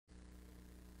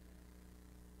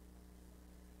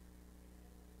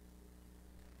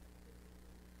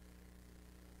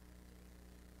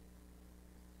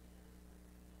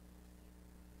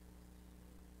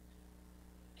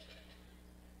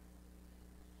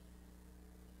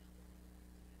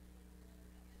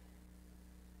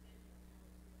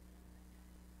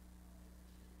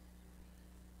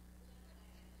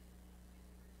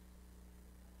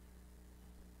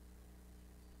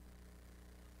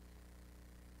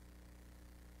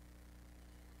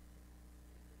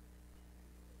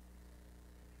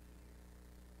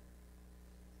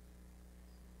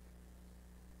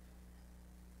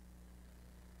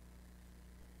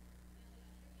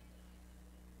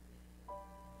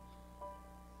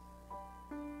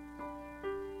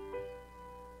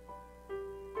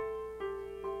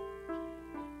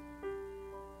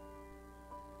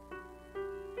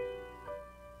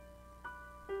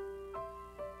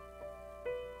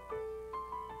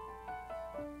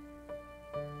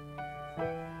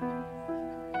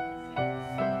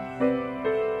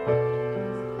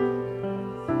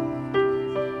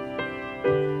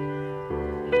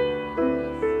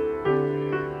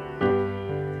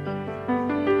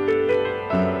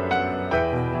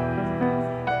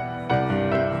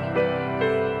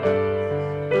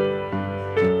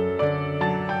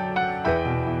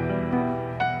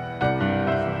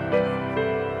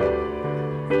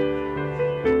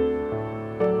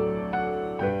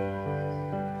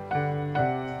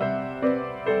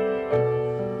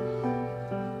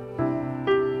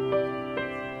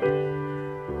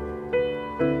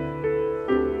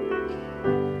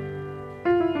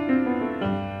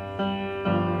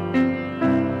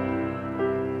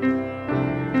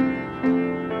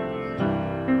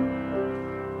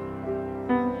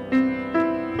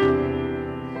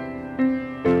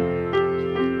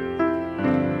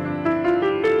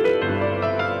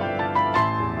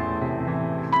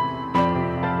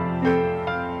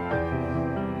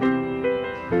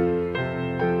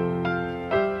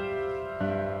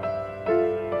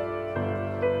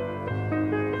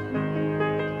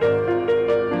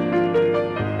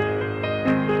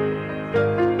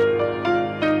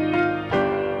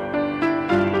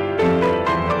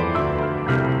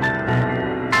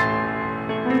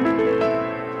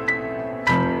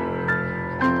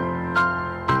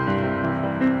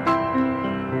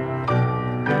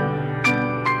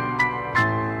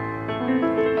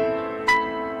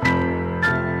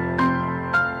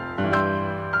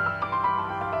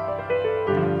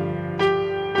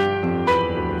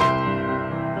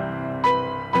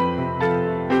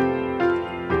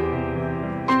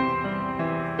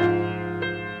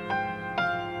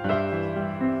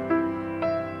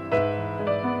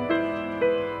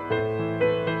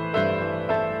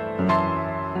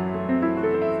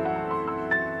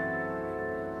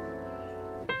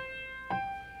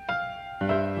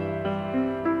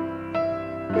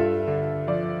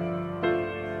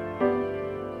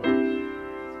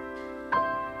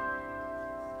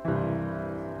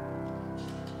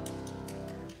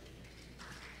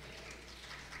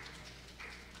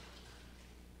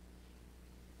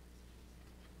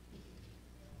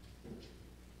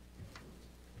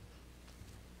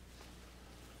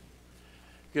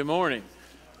Good morning.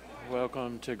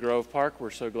 Welcome to Grove Park. We're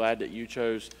so glad that you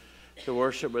chose to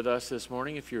worship with us this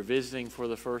morning. If you're visiting for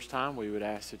the first time, we would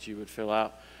ask that you would fill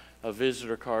out a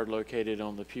visitor card located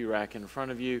on the pew rack in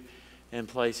front of you and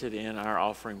place it in our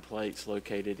offering plates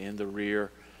located in the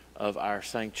rear of our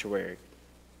sanctuary.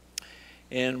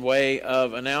 In way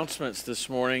of announcements this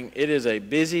morning, it is a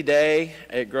busy day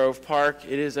at Grove Park.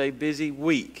 It is a busy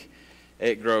week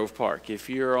at Grove Park. If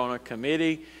you're on a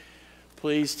committee,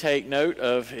 please take note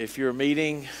of if you're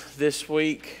meeting this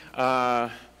week. The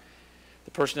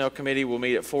Personnel Committee will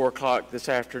meet at 4 o'clock this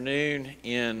afternoon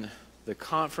in the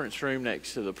conference room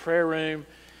next to the prayer room.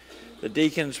 The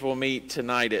deacons will meet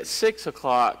tonight at 6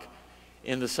 o'clock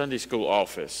in the Sunday school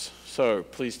office. So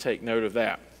please take note of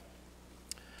that.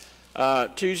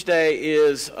 Tuesday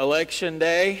is election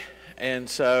day, and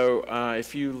so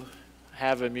if you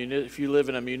live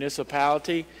in a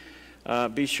municipality,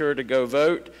 be sure to go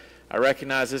vote. I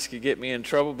recognize this could get me in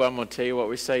trouble, but I'm going to tell you what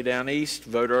we say down east: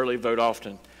 vote early, vote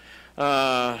often.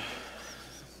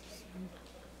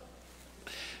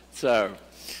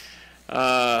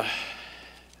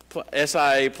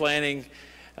 SIA Planning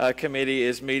Committee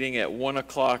is meeting at 1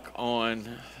 o'clock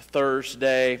on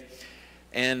Thursday.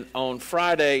 And on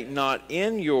Friday, not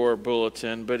in your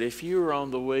bulletin, but if you are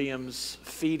on the Williams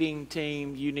feeding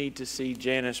team, you need to see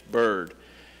Janice Bird.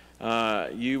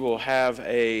 You will have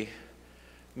a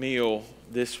meal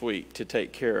this week to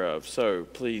take care of, so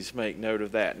please make note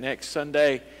of that. Next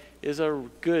Sunday is a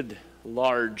good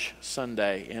large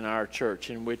Sunday in our church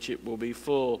in which it will be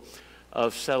full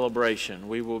of celebration.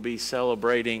 We will be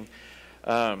celebrating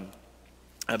a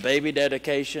baby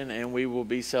dedication, and we will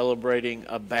be celebrating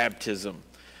a baptism.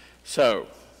 So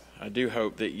I do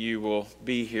hope that you will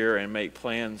be here and make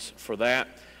plans for that.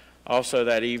 Also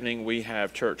that evening we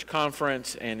have church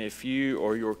conference, and if you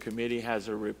or your committee has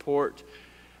a report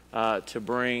to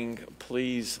bring,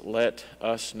 please let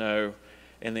us know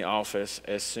in the office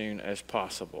as soon as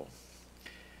possible.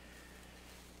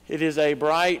 It is a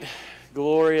bright,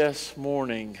 glorious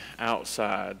morning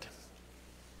outside,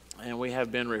 and we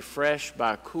have been refreshed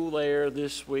by cool air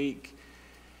this week,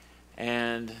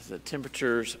 and the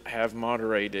temperatures have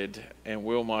moderated and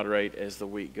will moderate as the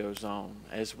week goes on.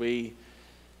 As we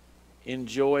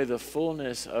enjoy the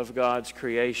fullness of God's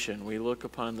creation, we look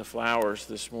upon the flowers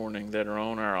this morning that are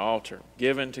on our altar,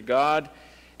 given to God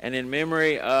and in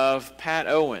memory of Pat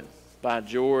Owen by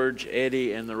George,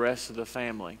 Eddie, and the rest of the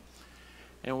family.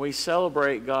 And we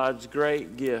celebrate God's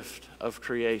great gift of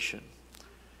creation.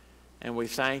 And we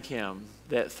thank Him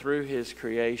that through His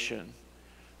creation,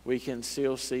 we can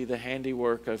still see the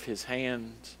handiwork of His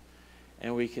hands,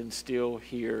 and we can still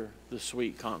hear the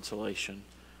sweet consolation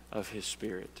of His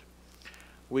Spirit.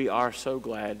 We are so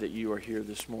glad that you are here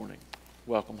this morning.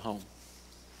 Welcome home.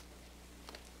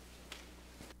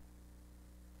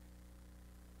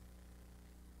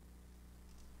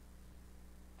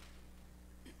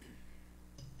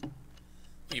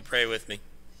 Will you pray with me?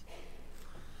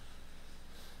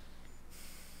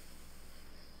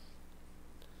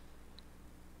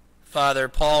 Father,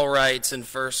 Paul writes in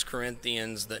 1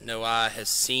 Corinthians that no eye has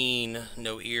seen,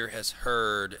 no ear has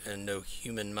heard, and no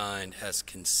human mind has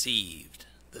conceived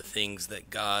the things that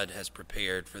God has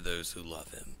prepared for those who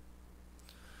love Him.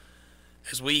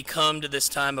 As we come to this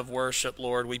time of worship,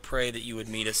 Lord, we pray that you would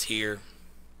meet us here.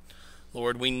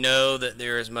 Lord, we know that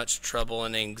there is much trouble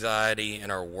and anxiety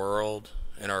in our world,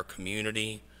 in our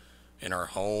community, in our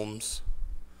homes.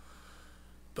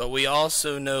 But we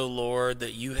also know, Lord,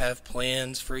 that you have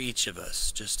plans for each of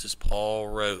us, just as Paul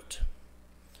wrote,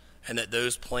 and that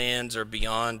those plans are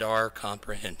beyond our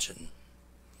comprehension.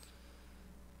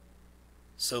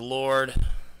 So, Lord,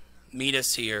 meet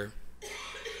us here.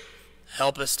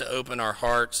 Help us to open our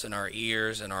hearts and our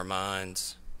ears and our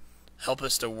minds. Help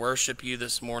us to worship you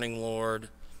this morning, Lord,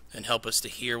 and help us to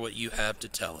hear what you have to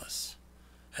tell us.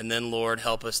 And then, Lord,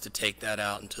 help us to take that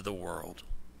out into the world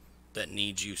that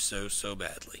needs you so, so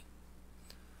badly.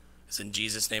 It's in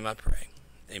Jesus' name I pray.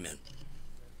 Amen.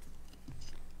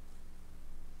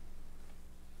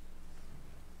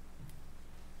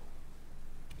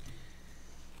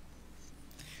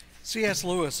 C.S.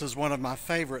 Lewis is one of my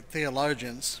favorite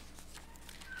theologians.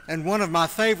 And one of my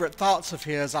favorite thoughts of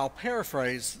his, I'll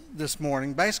paraphrase this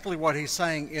morning. Basically what he's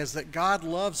saying is that God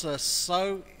loves us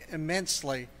so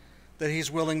immensely that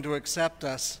He's willing to accept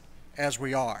us as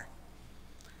we are.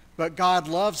 But God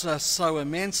loves us so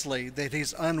immensely that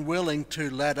He's unwilling to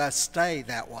let us stay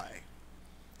that way.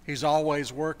 He's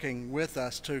always working with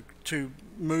us to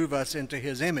move us into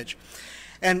His image.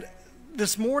 And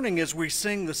this morning as we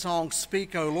sing the song,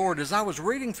 Speak, O Lord, as I was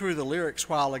reading through the lyrics a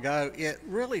while ago, it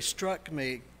really struck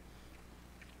me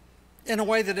in a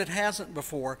way that it hasn't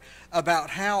before,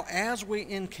 about how as we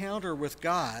encounter with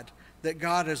God, that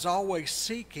God is always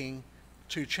seeking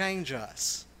to change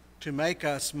us, to make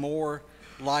us more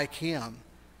like Him.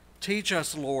 Teach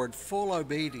us, Lord, full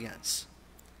obedience,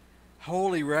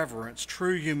 holy reverence,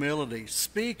 true humility.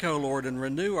 Speak, O Lord, and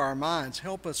renew our minds.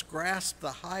 Help us grasp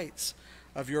the heights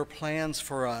of your plans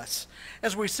for us.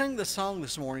 As we sing the song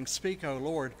this morning, Speak, O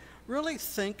Lord, really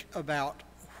think about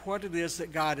what it is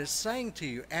that God is saying to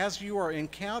you. As you are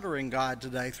encountering God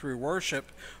today through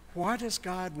worship, what is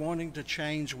God wanting to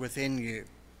change within you?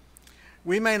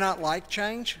 We may not like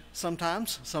change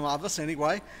sometimes, some of us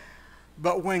anyway,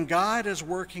 but when God is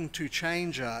working to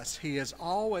change us, He is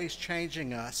always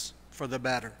changing us for the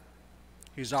better.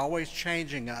 He's always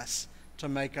changing us to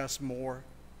make us more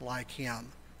like Him.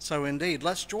 So indeed,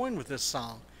 let's join with this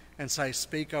song and say,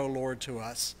 Speak, O Lord, to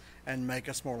us and make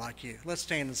us more like you. Let's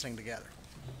stand and sing together.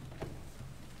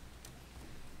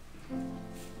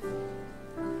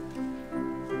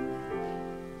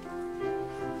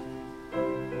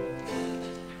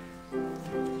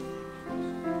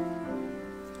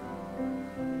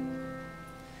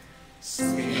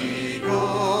 Speak,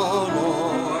 O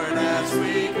Lord, as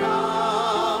we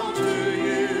come to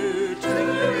you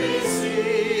to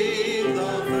receive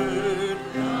the food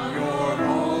of your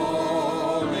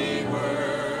holy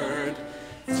word.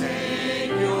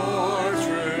 Take your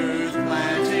truth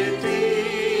planted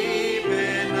deep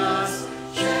in us,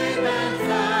 shape and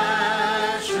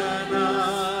fashion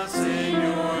us in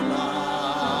your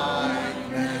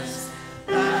likeness,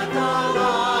 that the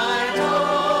light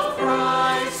of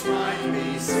Christ might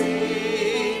be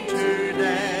seen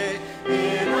today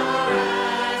in our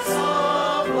acts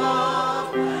of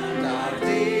love and our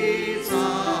deeds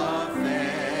of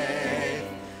faith.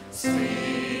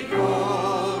 Speak,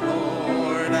 O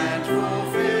Lord, and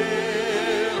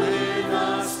fulfill in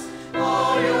us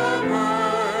all your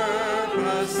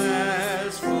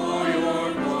purposes for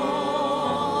your glory.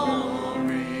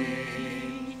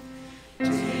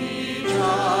 Teach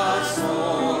us,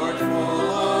 Lord,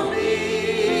 full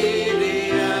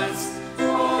obedience,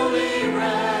 holy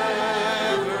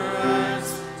reverence,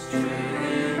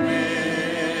 true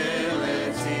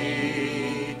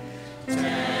humility.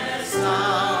 Test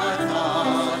our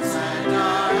thoughts and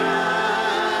our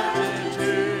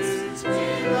attitudes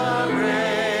in the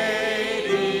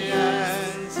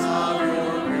radiance of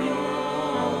your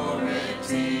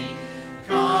purity.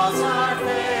 Cause our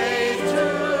faith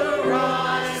to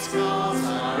rise, cause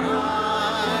our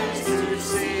eyes to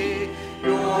see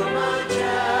your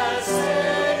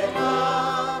majestic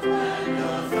love and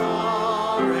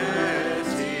authority.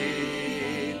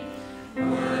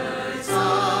 Words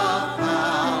of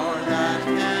power that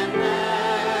can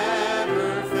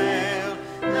never fail,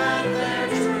 that their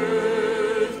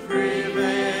truth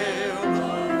prevail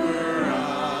over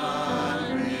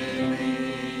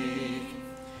unbelief.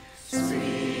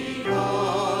 Speak,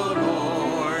 O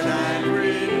Lord, and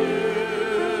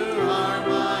renew our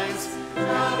minds.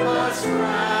 Help us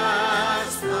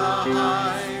grasp the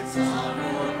heights of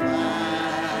your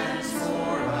plans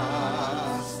for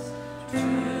us.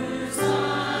 Truths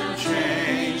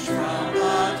unchanged from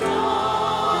the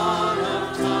dawn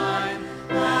of time,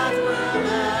 that will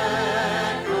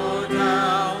echo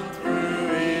down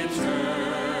through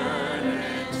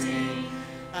eternity.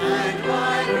 And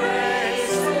by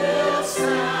grace we'll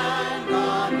stand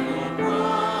on your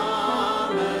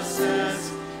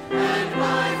promises, and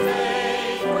by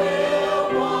faith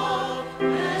we'll walk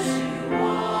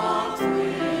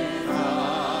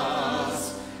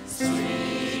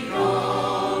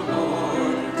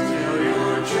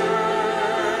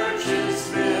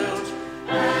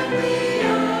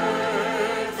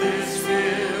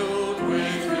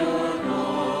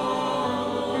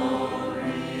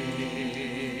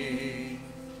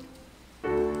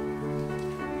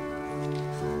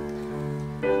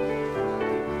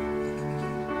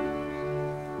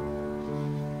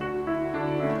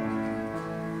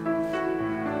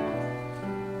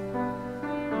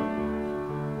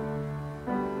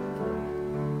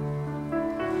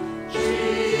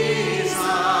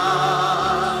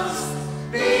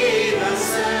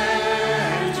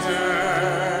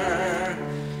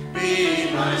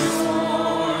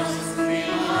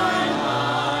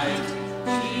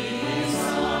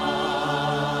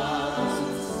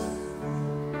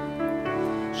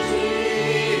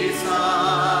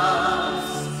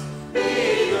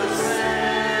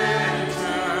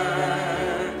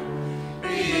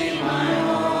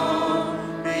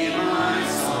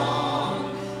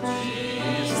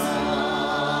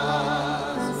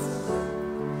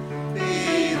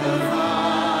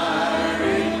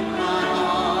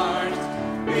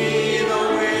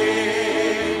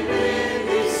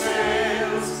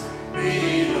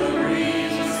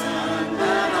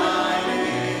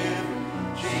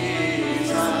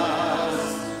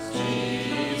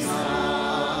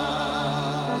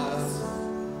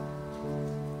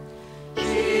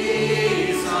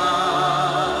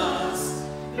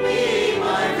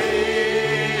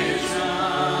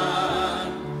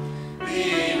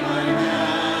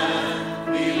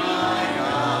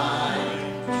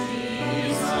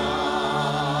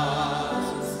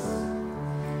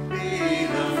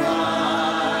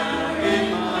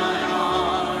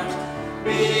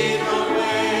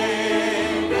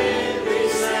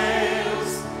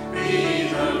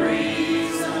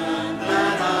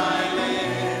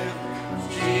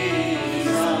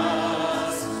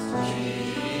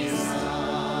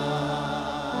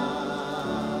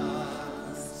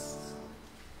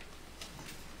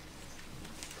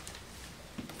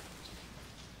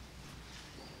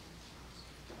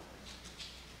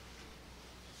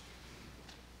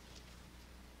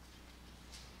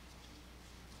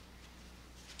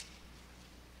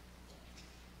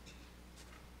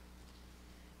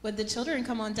Would the children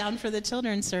come on down for the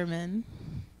children's sermon?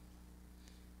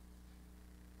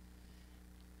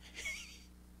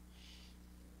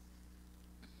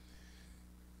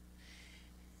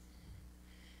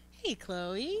 Hey,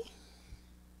 Chloe.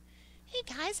 Hey,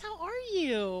 guys, how are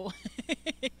you?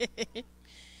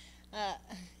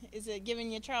 Is it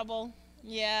giving you trouble?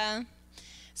 Yeah.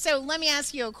 So let me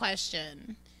ask you a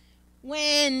question.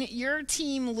 When your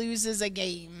team loses a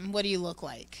game, what do you look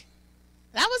like?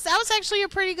 That was actually a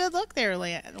pretty good look there,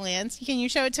 Lance. Can you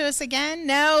show it to us again?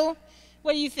 No?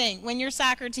 What do you think? When your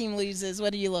soccer team loses,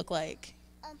 what do you look like?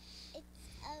 It's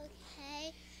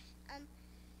okay.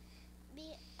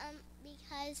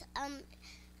 Because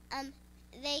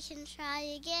they can try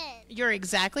again. You're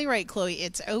exactly right, Chloe.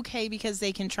 It's okay because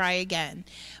they can try again.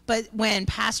 But when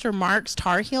Pastor Mark's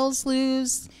Tar Heels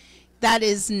lose, that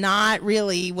is not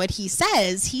really what he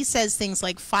says. He says things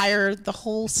like fire the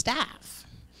whole staff,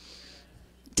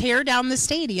 tear down the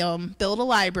stadium, build a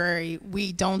library.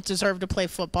 We don't deserve to play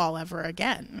football ever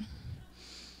again.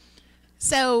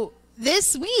 So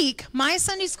this week, my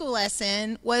Sunday school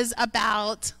lesson was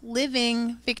about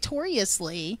living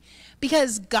victoriously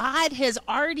because God has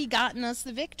already gotten us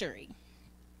the victory.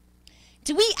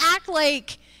 Do we act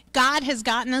like God has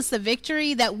gotten us the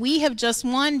victory that we have just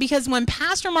won? Because when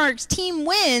Pastor Mark's team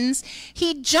wins,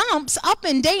 he jumps up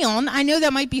and down. I know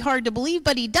that might be hard to believe,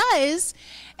 but he does.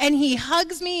 And he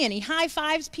hugs me and he high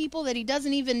fives people that he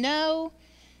doesn't even know.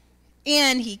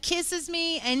 And he kisses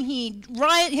me and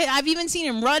I've even seen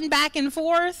him run back and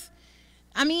forth.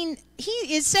 I mean, he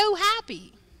is so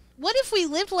happy. What if we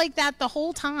lived like that the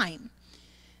whole time?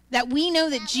 That we know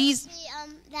that Jesus...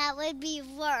 That would be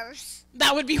worse.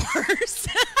 That would be worse.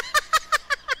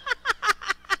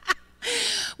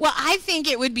 Well, I think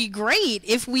it would be great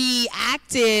if we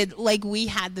acted like we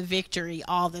had the victory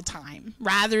all the time,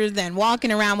 rather than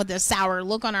walking around with a sour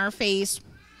look on our face,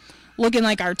 looking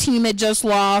like our team had just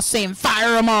lost, saying,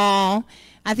 fire them all.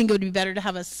 I think it would be better to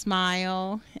have a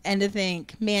smile and to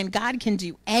think, man, God can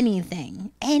do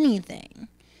anything, anything.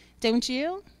 Don't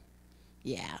you?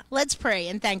 Yeah. Let's pray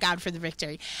and thank God for the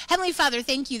victory. Heavenly Father,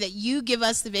 thank you that you give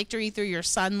us the victory through your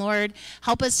Son, Lord.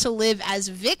 Help us to live as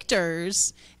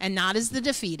victors and not as the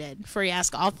defeated. For we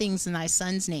ask all things in thy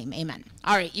Son's name. Amen.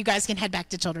 All right, you guys can head back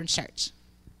to Children's Church.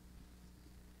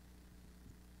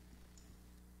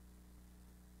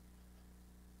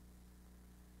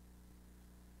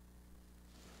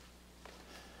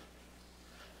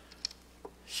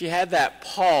 She had that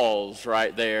pause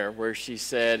right there where she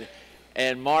said,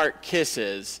 and Mark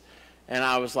kisses, and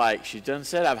I was like, she done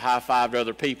said I've high-fived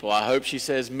other people. I hope she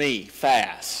says me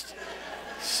fast.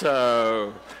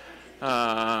 So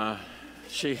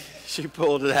she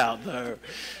pulled it out though.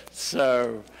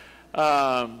 So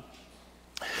now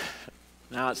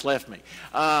it's left me.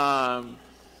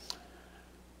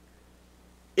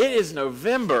 It is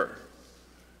November.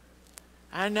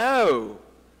 I know.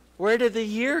 Where did the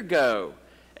year go?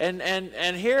 And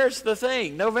here's the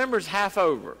thing. November's half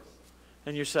over.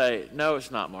 And you say, no,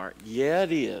 it's not, Mark. Yeah,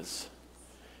 it is.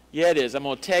 Yeah, it is. I'm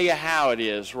going to tell you how it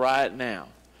is right now.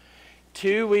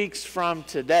 2 weeks from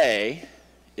today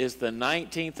is the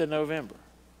 19th of November.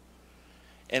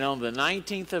 And on the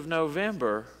 19th of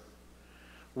November,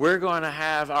 we're going to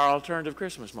have our alternative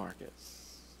Christmas market.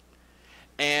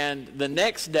 And the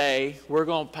next day, we're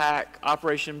going to pack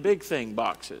Operation Big Thing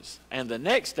boxes. And the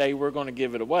next day, we're going to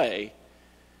give it away.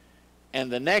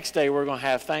 And the next day, we're going to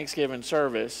have Thanksgiving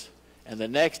service. And the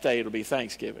next day, it'll be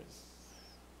Thanksgiving.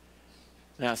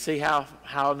 Now, see how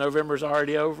November's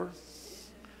already over?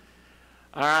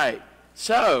 All right.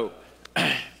 So,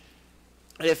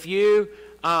 if you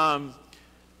have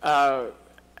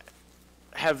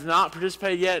not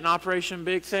participated yet in Operation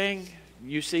Big Thing,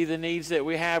 you see the needs that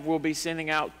we have. We'll be sending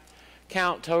out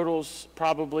count totals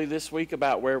probably this week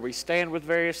about where we stand with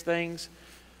various things.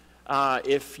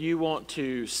 If you want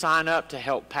to sign up to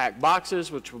help pack boxes,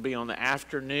 which will be on the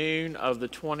afternoon of the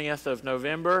 20th of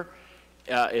November,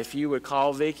 if you would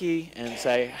call Vicki and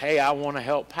say, hey, I want to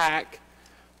help pack,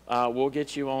 we'll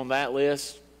get you on that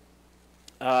list.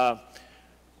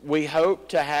 We hope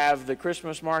to have the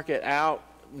Christmas market out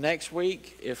next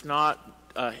week. If not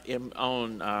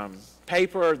on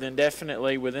paper, then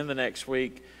definitely within the next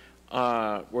week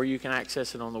where you can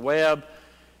access it on the web.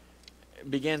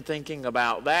 Begin thinking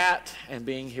about that and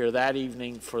being here that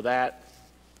evening for that.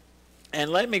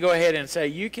 And let me go ahead and say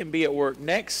you can be at work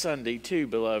next Sunday too,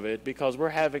 beloved, because we're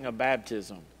having a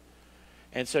baptism.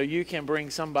 And so you can bring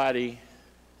somebody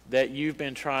that you've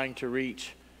been trying to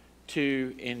reach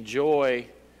to enjoy,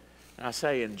 I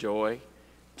say enjoy,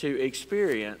 to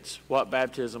experience what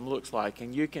baptism looks like.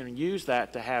 And you can use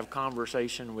that to have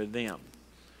conversation with them.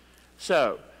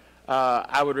 So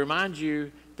I would remind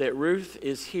you that Ruth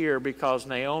is here because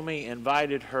Naomi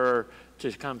invited her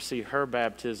to come see her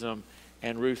baptism,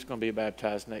 and Ruth's going to be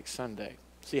baptized next Sunday.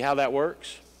 See how that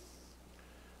works?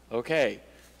 Okay,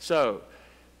 so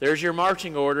there's your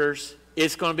marching orders.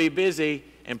 It's going to be busy,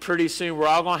 and pretty soon we're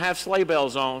all going to have sleigh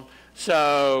bells on.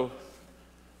 So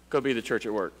go be the church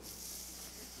at work.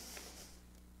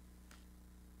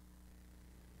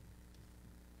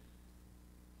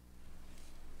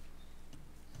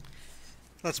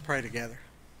 Let's pray together.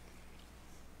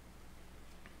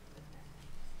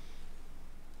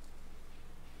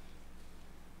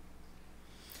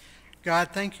 God,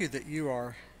 thank you that you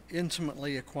are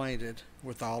intimately acquainted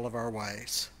with all of our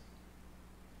ways.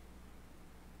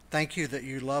 Thank you that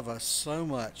you love us so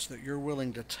much that you're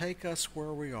willing to take us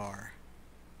where we are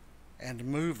and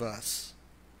move us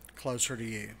closer to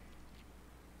you.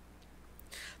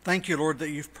 Thank you, Lord, that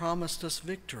you've promised us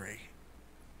victory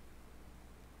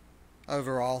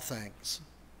over all things.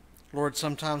 Lord,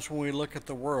 sometimes when we look at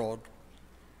the world,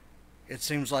 it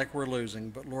seems like we're losing,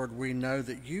 but Lord, we know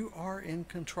that you are in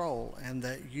control and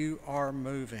that you are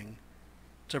moving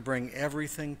to bring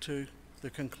everything to the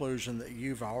conclusion that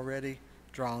you've already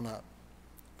drawn up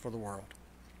for the world.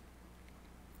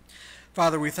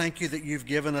 Father, we thank you that you've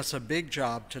given us a big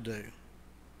job to do.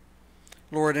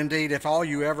 Lord, indeed, if all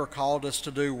you ever called us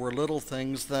to do were little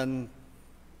things, then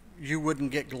you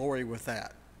wouldn't get glory with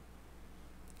that.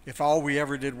 If all we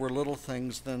ever did were little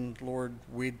things, then, Lord,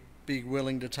 we'd be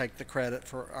willing to take the credit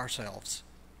for ourselves.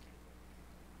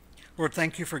 Lord,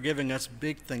 thank you for giving us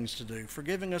big things to do, for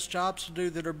giving us jobs to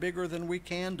do that are bigger than we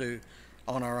can do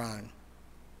on our own.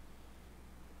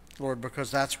 Lord, because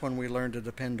that's when we learn to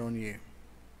depend on you.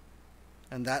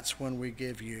 And that's when we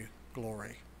give you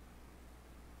glory.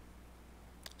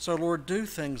 So, Lord, do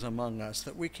things among us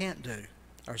that we can't do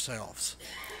ourselves.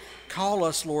 Call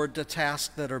us, Lord, to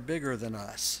tasks that are bigger than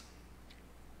us,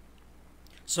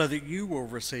 so that you will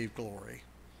receive glory.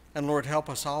 And Lord, help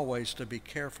us always to be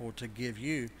careful to give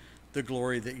you the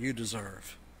glory that you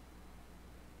deserve.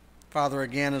 Father,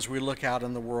 again, as we look out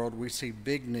in the world, we see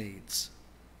big needs.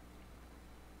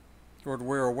 Lord,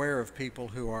 we're aware of people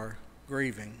who are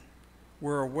grieving.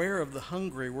 We're aware of the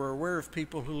hungry. We're aware of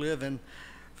people who live in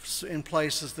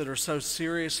places that are so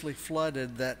seriously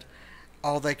flooded that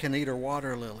all they can eat are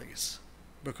water lilies,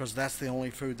 because that's the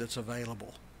only food that's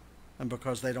available, and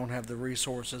because they don't have the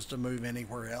resources to move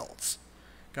anywhere else.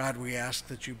 God, we ask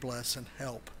that you bless and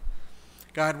help.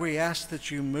 God, we ask that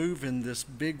you move in this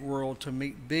big world to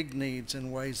meet big needs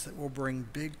in ways that will bring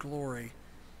big glory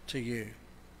to you.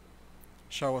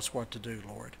 Show us what to do,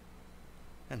 Lord,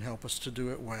 and help us to do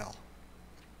it well.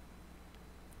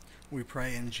 We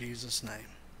pray in Jesus' name.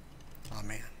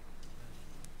 Amen.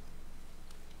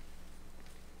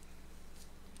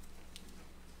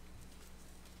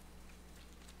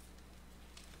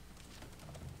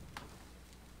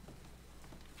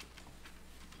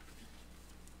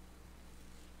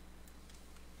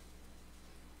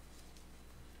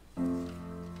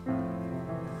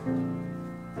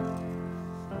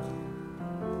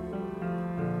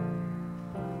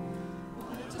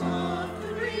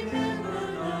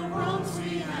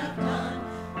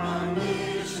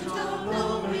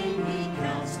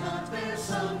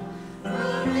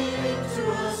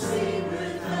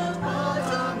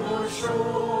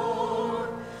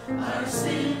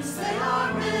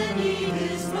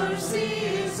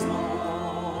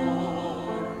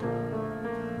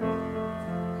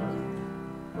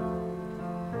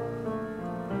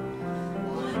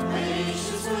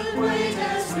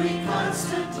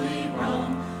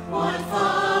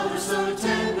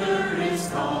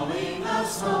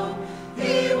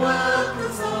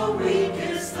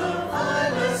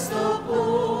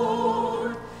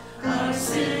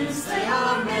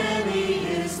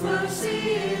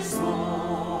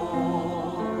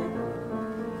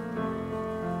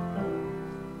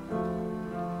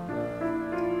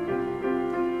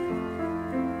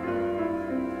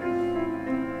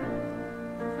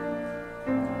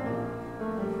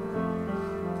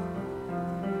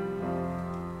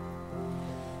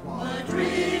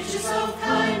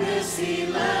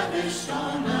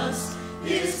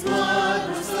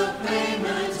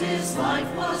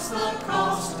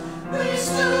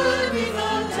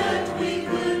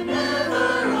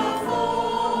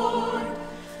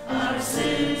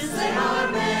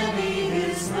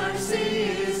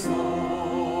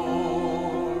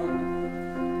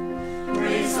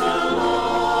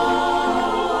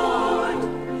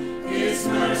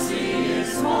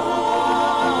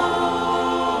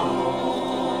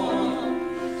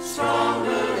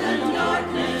 Stronger than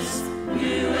darkness,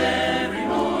 new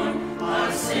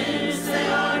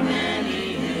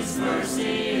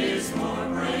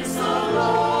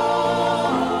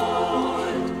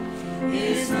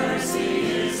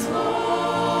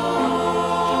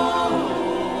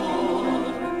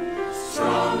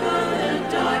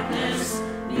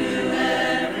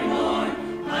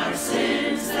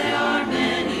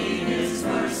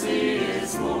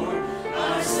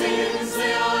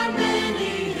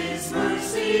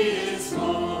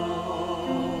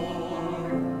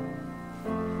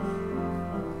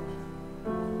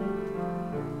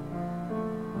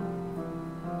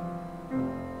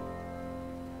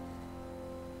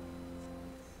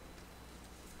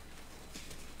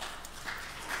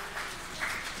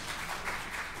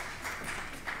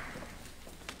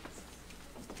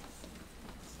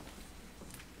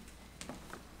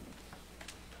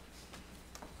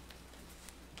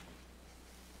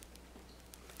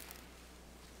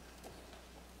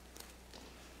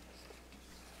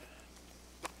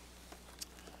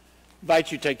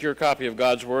invite you to take your copy of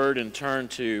God's Word and turn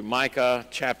to Micah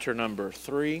chapter number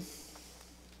 3.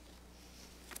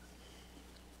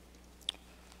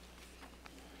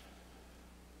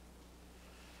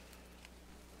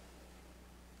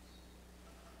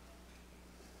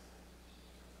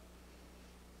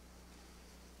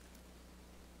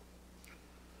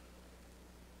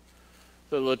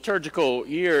 The liturgical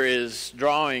year is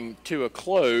drawing to a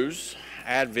close.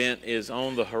 Advent is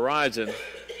on the horizon.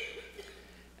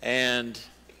 And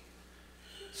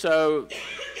so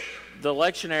the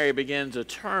lectionary begins a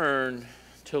turn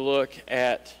to look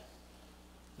at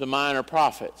the minor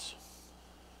prophets.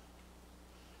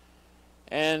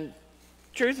 And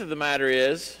truth of the matter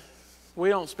is, we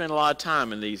don't spend a lot of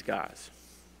time in these guys.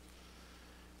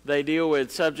 They deal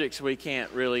with subjects we can't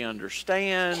really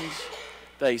understand.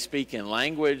 They speak in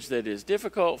language that is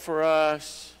difficult for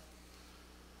us.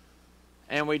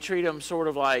 And we treat them sort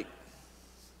of like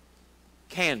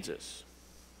Kansas.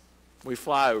 We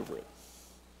fly over it,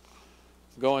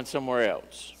 going somewhere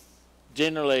else,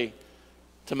 generally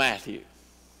to Matthew.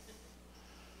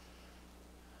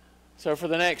 So for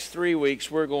the next 3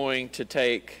 weeks, we're going to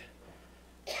take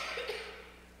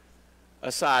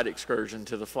a side excursion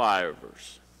to the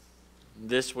flyovers.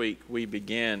 This week, we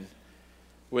begin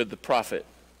with the prophet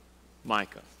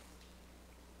Micah.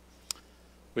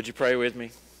 Would you pray with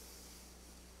me?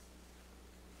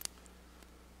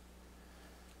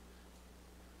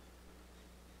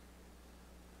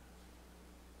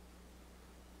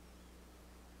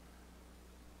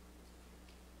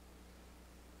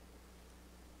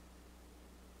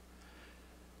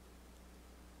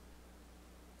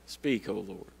 Speak, O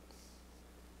Lord.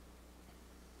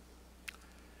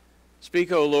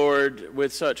 Speak, O Lord,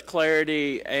 with such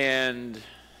clarity and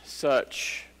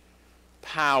such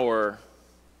power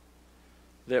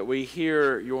that we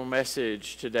hear your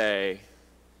message today.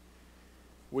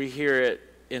 We hear it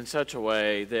in such a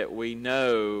way that we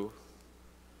know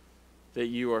that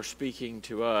you are speaking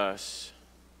to us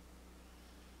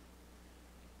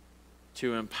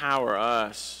to empower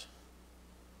us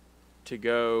to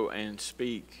go and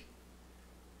speak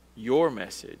your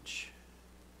message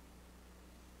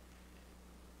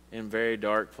in very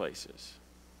dark places.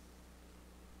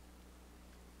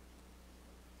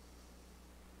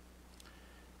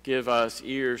 Give us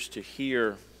ears to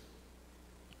hear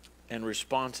and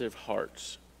responsive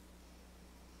hearts.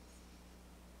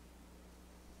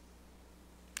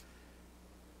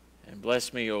 And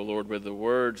bless me, O Lord, with the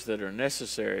words that are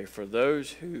necessary for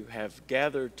those who have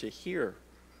gathered to hear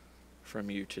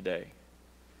from you today,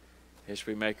 as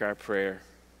we make our prayer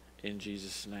in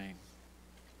Jesus' name.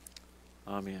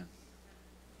 Amen.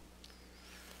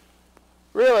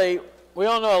 Really, we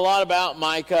all know a lot about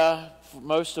Micah. For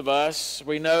most of us,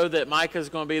 we know that Micah is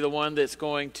going to be the one that's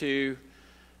going to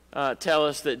tell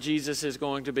us that Jesus is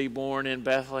going to be born in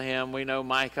Bethlehem. We know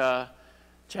Micah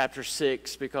chapter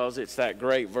 6 because it's that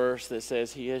great verse that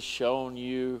says, He has shown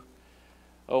you,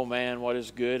 O man, what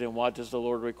is good, and what does the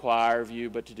Lord require of you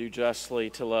but to do justly,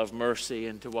 to love mercy,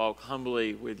 and to walk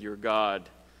humbly with your God.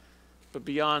 But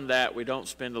beyond that, we don't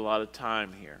spend a lot of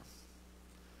time here.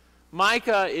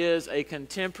 Micah is a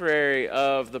contemporary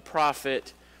of the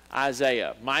prophet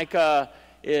Isaiah. Micah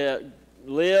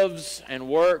lives and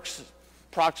works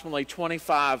approximately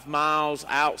 25 miles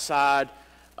outside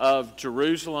of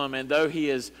Jerusalem, and though he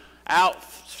is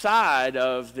outside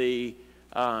of the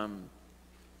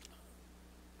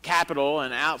capital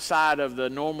and outside of the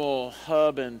normal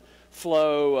hub and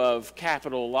flow of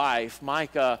capital life,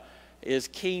 Micah is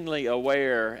keenly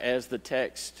aware, as the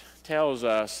text tells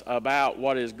us, about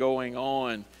what is going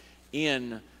on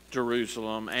in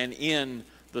Jerusalem and in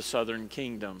the southern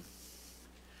kingdom.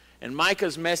 And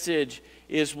Micah's message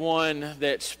is one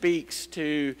that speaks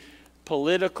to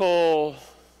political,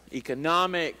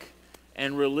 economic,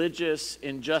 and religious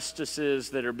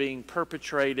injustices that are being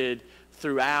perpetrated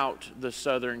throughout the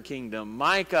southern kingdom.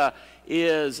 Micah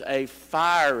is a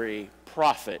fiery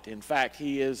prophet. In fact,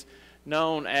 he is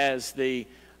known as the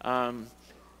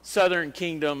southern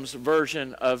kingdom's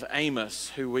version of Amos,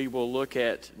 who we will look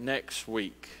at next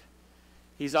week.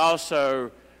 He's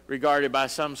also regarded by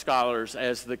some scholars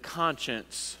as the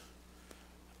conscience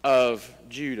of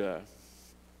Judah.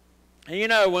 And you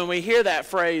know, when we hear that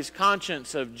phrase,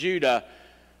 conscience of Judah,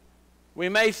 we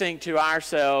may think to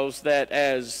ourselves that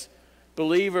as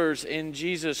believers in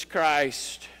Jesus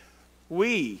Christ,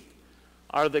 we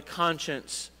are the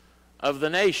conscience of the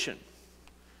nation.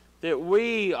 That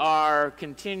we are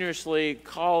continuously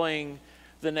calling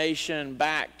the nation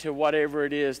back to whatever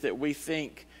it is that we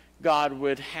think God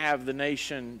would have the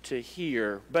nation to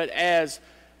hear. But as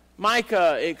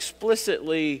Micah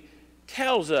explicitly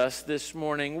tells us this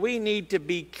morning we need to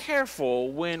be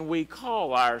careful when we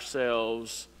call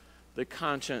ourselves the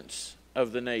conscience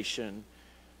of the nation.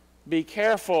 Be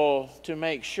careful to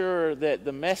make sure that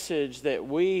the message that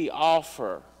we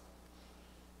offer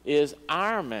is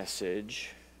our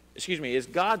message, is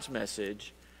God's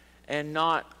message, and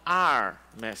not our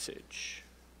message.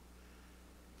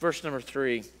 Verse number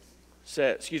 5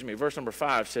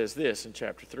 says this in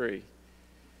chapter 3.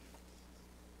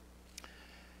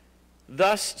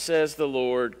 Thus says the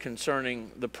Lord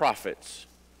concerning the prophets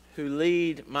who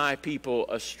lead my people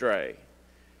astray,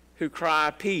 who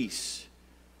cry peace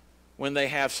when they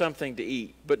have something to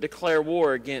eat, but declare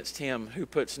war against him who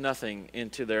puts nothing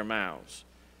into their mouths.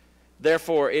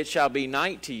 Therefore it shall be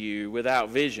night to you without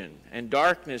vision, and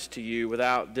darkness to you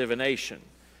without divination.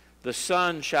 The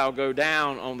sun shall go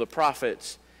down on the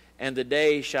prophets, and the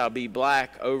day shall be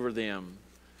black over them.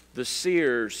 The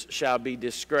seers shall be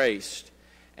disgraced,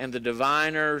 and the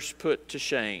diviners put to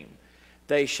shame.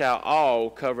 They shall all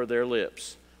cover their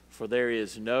lips, for there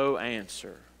is no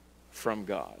answer from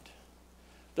God.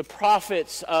 The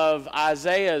prophets of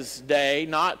Isaiah's day,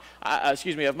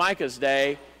 of Micah's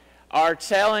day, are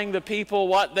telling the people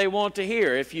what they want to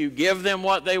hear. If you give them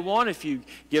what they want, if you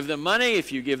give them money,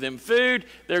 if you give them food,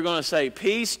 they're going to say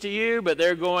peace to you, but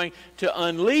they're going to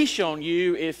unleash on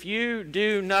you if you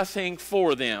do nothing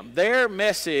for them. Their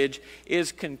message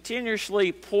is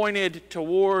continuously pointed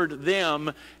toward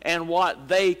them and what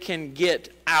they can get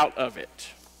out of it.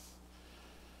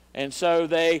 And so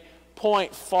they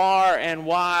point far and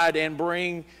wide and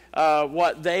bring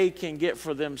what they can get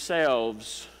for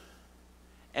themselves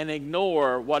and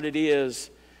ignore what it is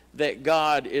that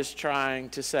God is trying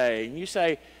to say. And you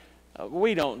say,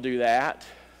 we don't do that.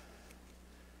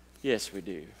 Yes, we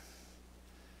do.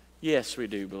 Yes, we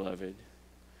do, beloved.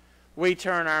 We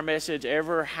turn our message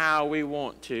ever how we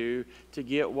want to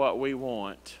get what we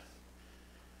want.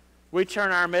 We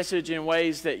turn our message in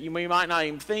ways that we might not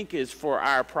even think is for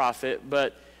our profit,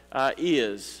 but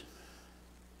is.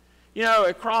 You know,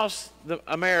 across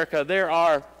America, there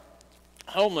are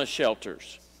homeless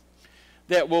shelters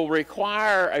that will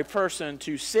require a person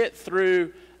to sit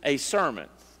through a sermon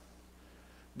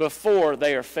before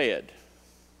they are fed.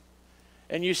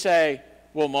 And you say,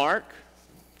 well, Mark,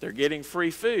 they're getting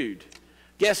free food.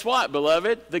 Guess what,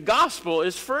 beloved? The gospel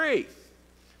is free.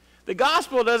 The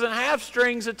gospel doesn't have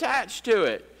strings attached to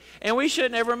it. And we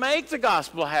shouldn't ever make the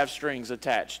gospel have strings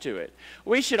attached to it.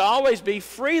 We should always be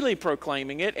freely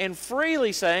proclaiming it and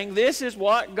freely saying, this is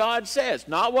what God says.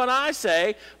 Not what I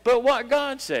say, but what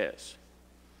God says.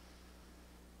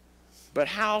 But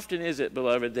how often is it,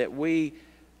 beloved, that we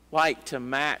like to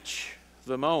match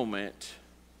the moment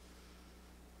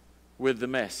with the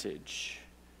message?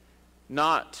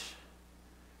 Not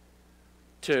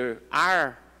to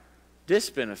our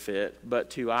disbenefit,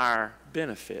 but to our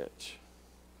benefit.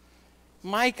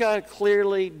 Micah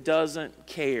clearly doesn't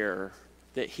care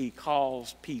that he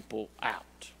calls people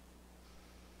out.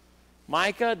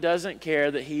 Micah doesn't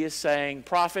care that he is saying,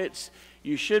 prophets,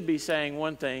 you should be saying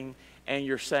one thing and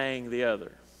you're saying the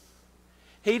other.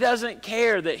 He doesn't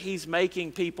care that he's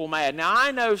making people mad. Now,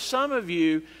 I know some of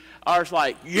you are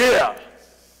like, yeah.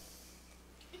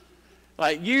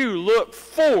 Like you look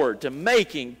forward to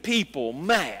making people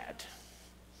mad.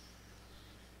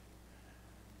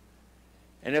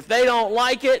 And if they don't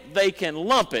like it, they can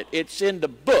lump it. It's in the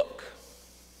book.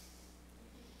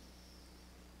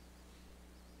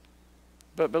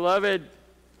 But beloved,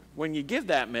 when you give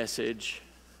that message,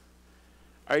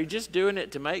 are you just doing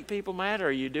it to make people mad, or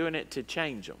are you doing it to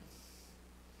change them?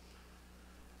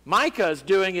 Micah's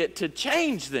doing it to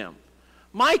change them.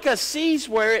 Micah sees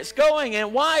where it's going,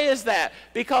 and why is that?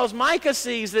 Because Micah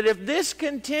sees that if this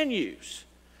continues,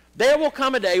 there will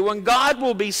come a day when God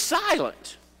will be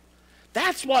silent.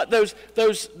 That's what the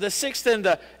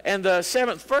 6th and the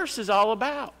 7th verse is all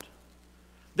about.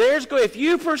 If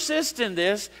you persist in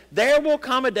this, there will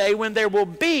come a day when there will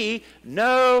be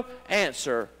no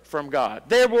answer from God.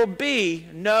 There will be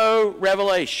no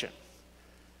revelation.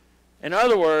 In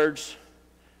other words,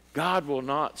 God will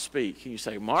not speak. And you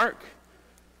say, Mark,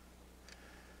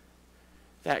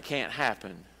 that can't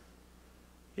happen.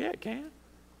 Yeah, it can.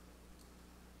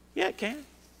 Yeah, it can.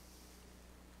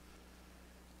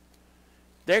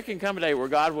 There can come a day where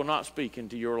God will not speak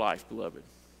into your life, beloved.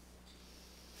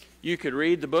 You could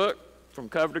read the book from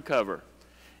cover to cover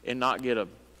and not get a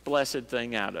blessed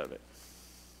thing out of it.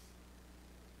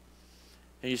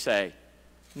 And you say,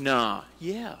 nah,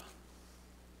 yeah.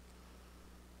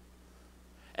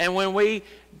 And when we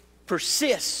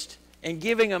persist in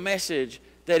giving a message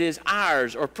that is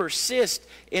ours, or persist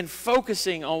in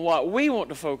focusing on what we want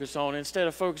to focus on instead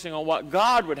of focusing on what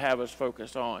God would have us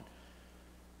focus on,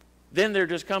 then there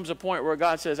just comes a point where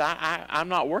God says, I'm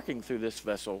not working through this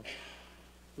vessel.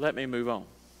 Let me move on.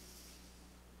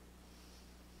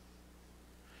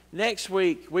 Next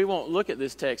week, we won't look at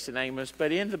this text in Amos,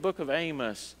 but in the book of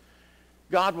Amos,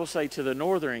 God will say to the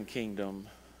northern kingdom,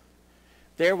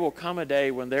 there will come a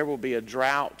day when there will be a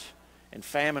drought and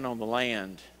famine on the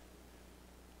land.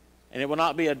 And it will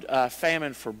not be a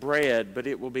famine for bread, but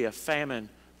it will be a famine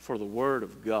for the word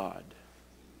of God.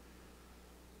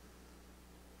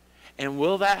 And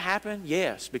will that happen?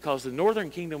 Yes, because the northern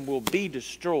kingdom will be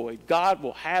destroyed. God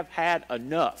will have had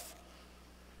enough.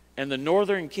 And the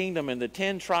northern kingdom and the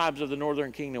 10 tribes of the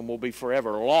northern kingdom will be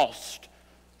forever lost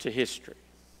to history.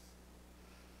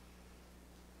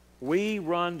 We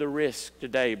run the risk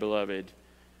today, beloved,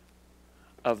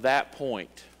 of that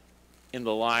point in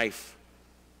the life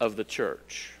of the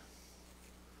church.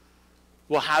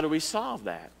 Well, how do we solve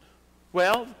that?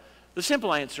 Well, the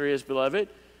simple answer is, beloved,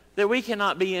 that we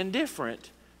cannot be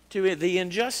indifferent to the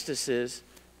injustices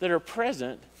that are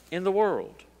present in the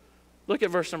world. Look at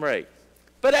verse number 8.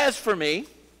 But as for me,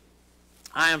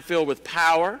 I am filled with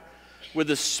power, with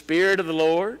the Spirit of the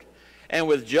Lord, and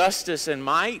with justice and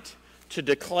might, to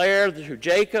declare to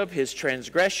Jacob his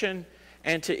transgression,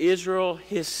 and to Israel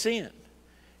his sin.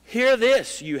 Hear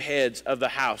this, you heads of the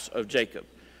house of Jacob,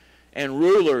 and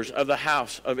rulers of the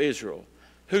house of Israel,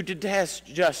 who detest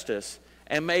justice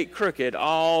and make crooked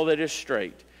all that is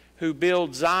straight, who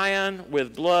build Zion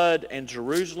with blood and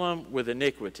Jerusalem with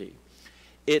iniquity.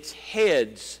 Its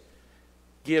heads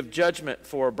give judgment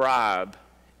for a bribe,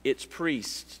 its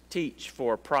priests teach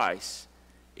for a price,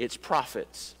 its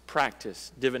prophets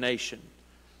practice divination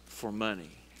for money.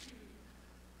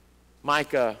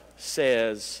 Micah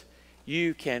says,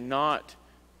 you cannot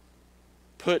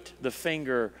put the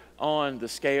finger on the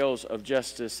scales of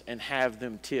justice and have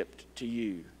them tipped to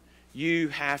you. You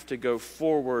have to go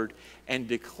forward and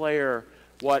declare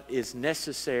what is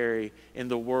necessary in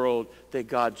the world that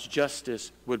God's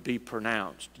justice would be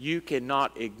pronounced. You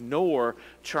cannot ignore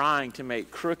trying to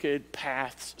make crooked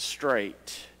paths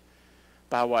straight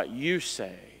by what you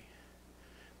say,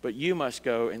 but you must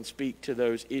go and speak to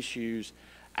those issues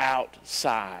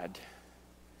outside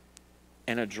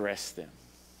and address them.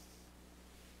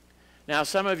 Now,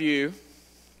 some of you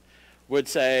would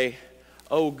say,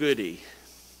 oh, goody,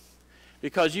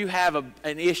 because you have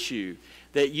an issue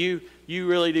that you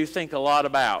really do think a lot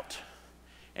about,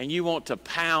 and you want to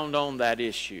pound on that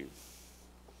issue.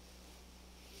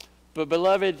 But,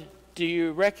 beloved, do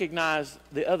you recognize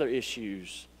the other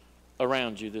issues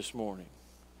around you this morning?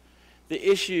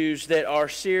 The issues that are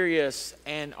serious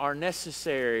and are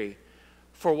necessary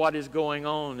for what is going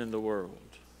on in the world.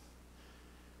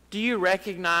 Do you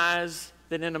recognize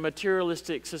that in a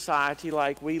materialistic society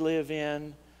like we live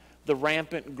in, the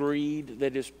rampant greed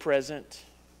that is present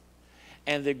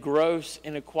and the gross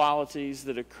inequalities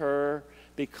that occur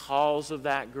because of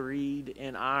that greed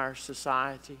in our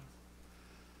society?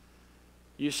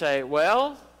 You say,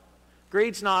 well,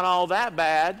 greed's not all that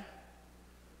bad.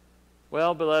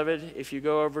 Well, beloved, if you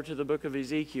go over to the book of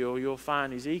Ezekiel, you'll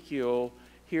find Ezekiel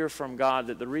hear from God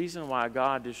that the reason why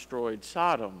God destroyed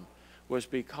Sodom was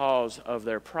because of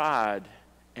their pride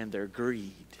and their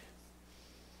greed.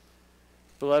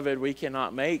 Beloved, we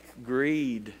cannot make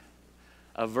greed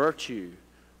a virtue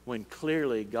when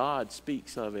clearly God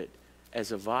speaks of it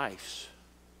as a vice.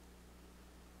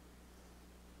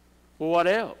 Well, what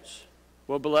else?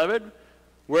 Well, beloved,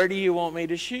 where do you want me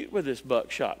to shoot with this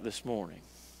buckshot this morning?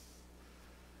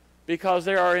 Because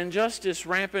there are injustice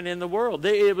rampant in the world.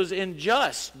 It was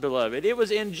unjust, beloved. It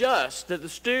was unjust that the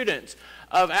students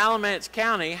of Alamance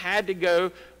County had to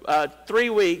go 3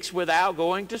 weeks without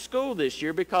going to school this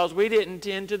year because we didn't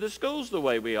tend to the schools the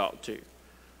way we ought to.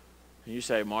 And you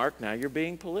say, Mark, now you're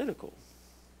being political.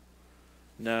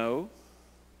 No,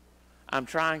 I'm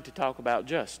trying to talk about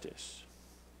justice.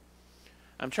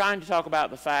 I'm trying to talk about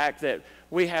the fact that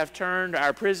we have turned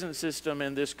our prison system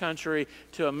in this country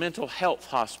to a mental health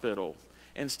hospital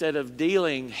instead of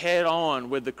dealing head on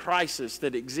with the crisis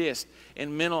that exists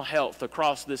in mental health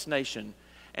across this nation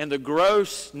and the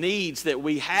gross needs that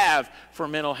we have for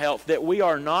mental health that we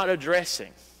are not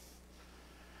addressing.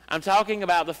 I'm talking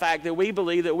about the fact that we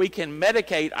believe that we can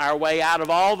medicate our way out of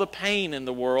all the pain in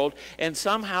the world, and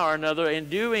somehow or another, in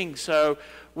doing so,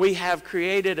 we have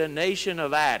created a nation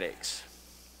of addicts.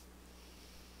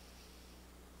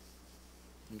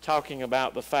 I'm talking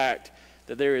about the fact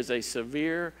that there is a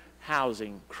severe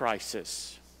housing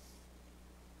crisis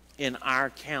in our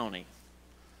county.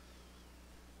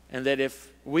 And that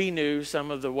if we knew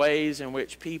some of the ways in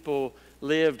which people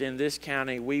lived in this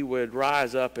county, we would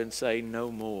rise up and say,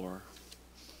 no more.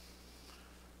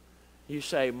 You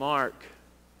say, Mark,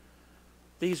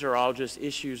 these are all just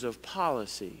issues of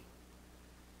policy.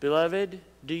 Beloved,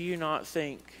 do you not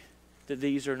think that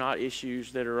these are not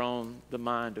issues that are on the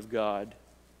mind of God?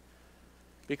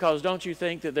 Because don't you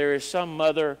think that there is some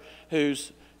mother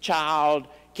whose child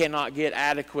cannot get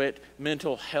adequate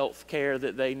mental health care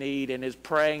that they need and is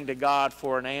praying to God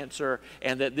for an answer,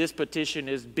 and that this petition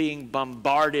is being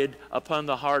bombarded upon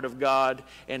the heart of God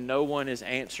and no one is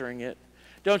answering it?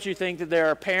 Don't you think that there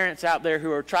are parents out there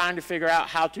who are trying to figure out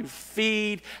how to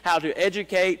feed, how to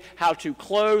educate, how to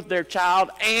clothe their child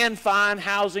and find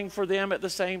housing for them at the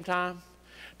same time?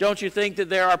 Don't you think that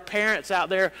there are parents out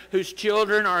there whose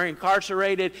children are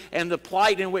incarcerated and the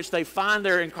plight in which they find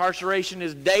their incarceration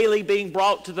is daily being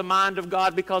brought to the mind of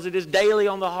God because it is daily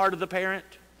on the heart of the parent?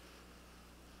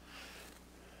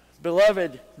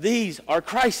 Beloved, these are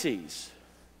crises.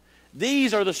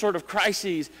 These are the sort of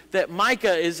crises that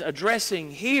Micah is addressing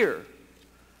here,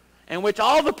 and which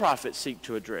all the prophets seek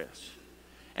to address,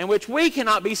 and which we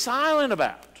cannot be silent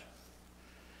about.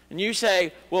 And you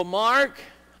say, well, Mark,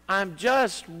 I'm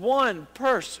just one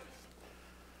person.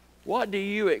 What do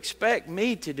you expect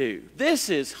me to do? This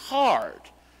is hard.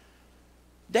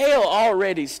 Dale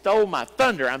already stole my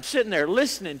thunder. I'm sitting there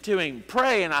listening to him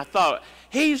pray, and I thought,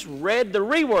 he's read the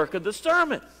rework of the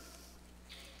sermon.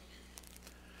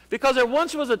 Because there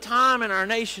once was a time in our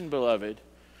nation, beloved,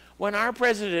 when our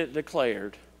president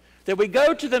declared that we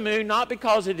go to the moon not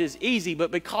because it is easy,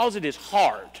 but because it is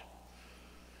hard.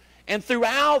 And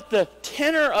throughout the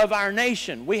tenor of our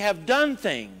nation, we have done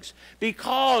things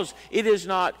because it is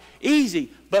not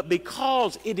easy, but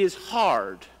because it is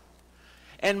hard.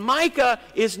 And Micah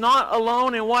is not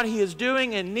alone in what he is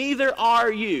doing, and neither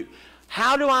are you.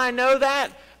 How do I know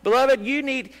that? Beloved, you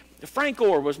need... Frank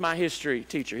Orr was my history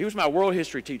teacher. He was my world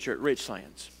history teacher at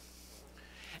Richlands.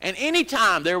 And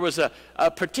anytime there was a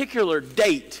particular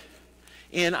date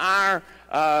in our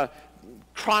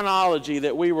chronology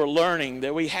that we were learning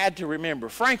that we had to remember,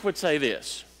 Frank would say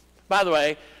this. By the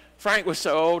way, Frank was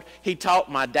so old, he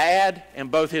taught my dad and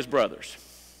both his brothers.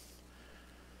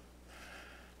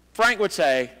 Frank would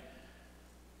say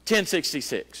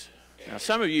 1066. Now,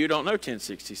 some of you don't know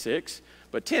 1066,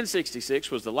 but 1066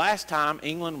 was the last time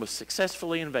England was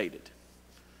successfully invaded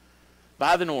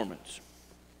by the Normans.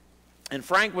 And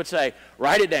Frank would say,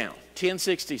 write it down,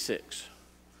 1066.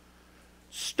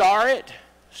 Star it,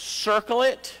 circle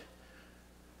it,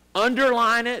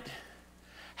 underline it,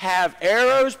 have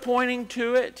arrows pointing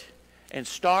to it, and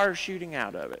stars shooting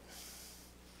out of it.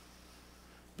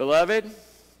 Beloved,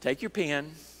 take your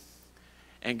pen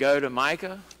and go to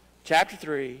Micah chapter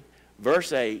 3,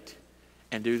 verse 8,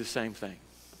 and do the same thing.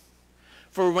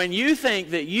 For when you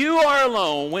think that you are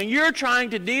alone, when you're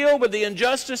trying to deal with the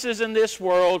injustices in this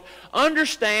world,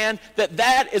 understand that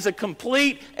that is a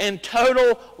complete and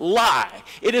total lie.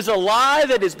 It is a lie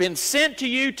that has been sent to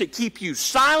you to keep you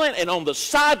silent and on the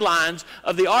sidelines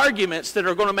of the arguments that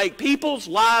are going to make people's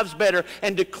lives better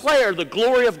and declare the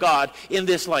glory of God in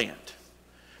this land.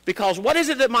 Because what is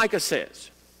it that Micah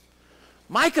says?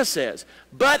 Micah says,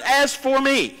 but as for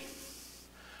me,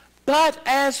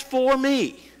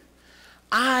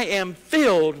 I am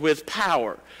filled with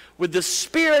power, with the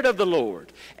Spirit of the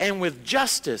Lord, and with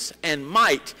justice and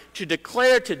might to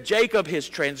declare to Jacob his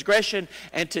transgression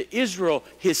and to Israel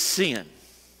his sin.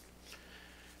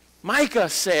 Micah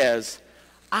says,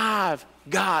 I've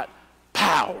got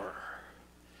power.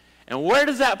 And where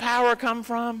does that power come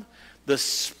from? The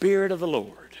Spirit of the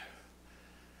Lord.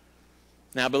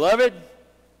 Now, beloved,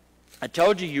 I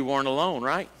told you you weren't alone,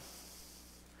 right?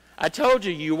 I told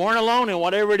you you weren't alone in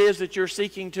whatever it is that you're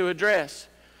seeking to address.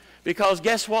 Because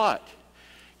guess what?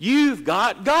 You've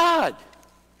got God.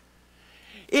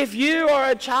 If you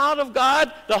are a child of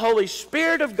God, the Holy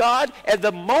Spirit of God, at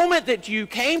the moment that you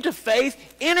came to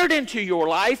faith, entered into your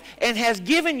life and has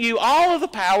given you all of the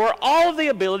power, all of the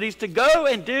abilities to go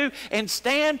and do and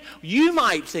stand. You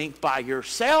might think by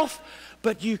yourself,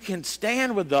 but you can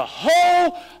stand with the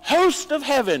whole host of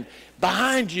heaven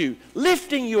behind you,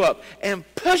 lifting you up and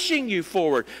pushing you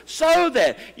forward so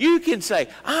that you can say,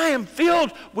 I am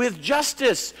filled with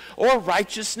justice, or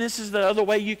righteousness is the other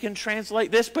way you can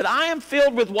translate this, but I am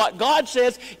filled with what God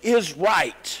says is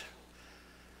right.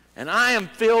 And I am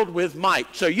filled with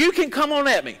might. So you can come on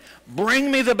at me.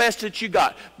 Bring me the best that you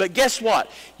got. But guess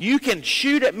what? You can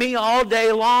shoot at me all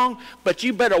day long, but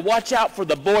you better watch out for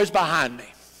the boys behind me.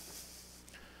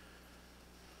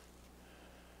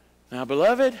 Now,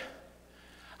 beloved,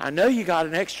 I know you got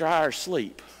an extra hour's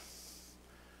sleep.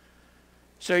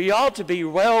 So you ought to be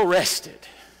well rested.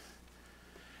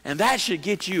 And that should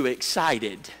get you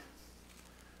excited.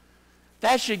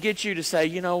 That should get you to say,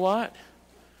 you know what?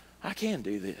 I can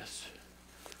do this.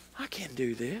 I can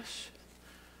do this.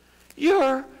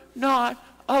 You're not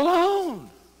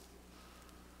alone.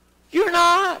 You're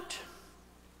not.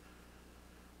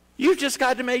 You've just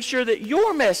got to make sure that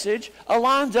your message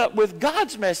aligns up with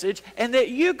God's message and that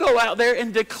you go out there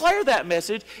and declare that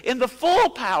message in the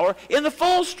full power, in the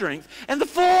full strength, and the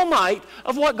full might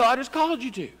of what God has called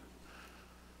you to.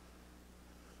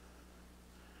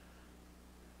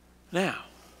 Now,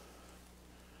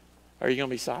 are you going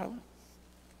to be silent?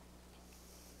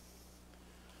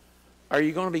 Are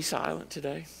you going to be silent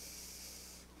today?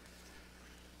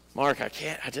 Mark, I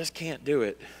just can't do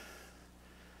it.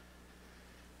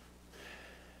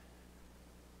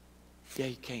 Yeah,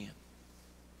 you can.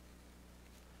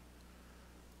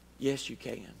 Yes, you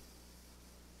can.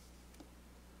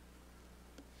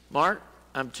 Mark,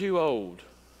 I'm too old.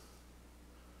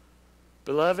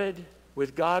 Beloved,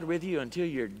 with God with you until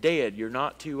you're dead, you're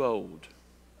not too old.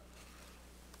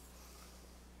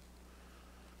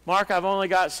 Mark, I've only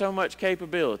got so much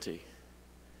capability.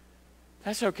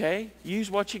 That's okay.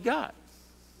 Use what you got.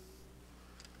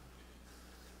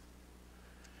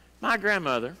 My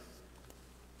grandmother,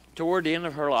 toward the end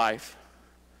of her life,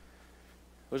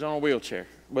 was on a wheelchair,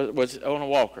 was on a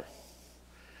walker.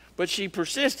 But she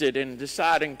persisted in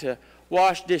deciding to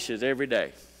wash dishes every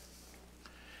day.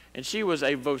 And she was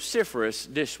a vociferous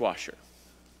dishwasher.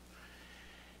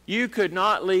 You could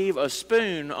not leave a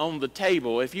spoon on the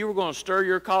table. If you were going to stir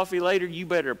your coffee later, you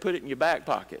better put it in your back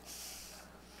pocket.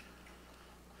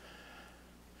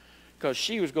 Because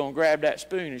she was going to grab that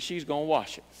spoon and she's going to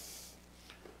wash it.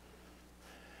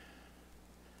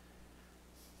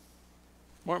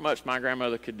 Weren't much my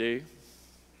grandmother could do.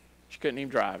 She couldn't even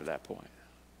drive at that point.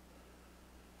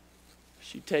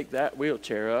 She'd take that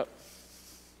wheelchair up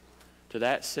to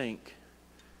that sink,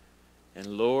 and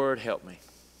Lord help me,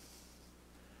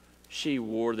 she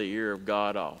wore the ear of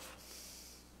God off.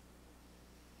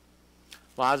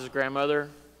 Liza's grandmother,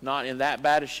 not in that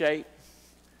bad a shape,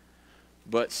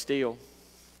 but still,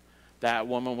 that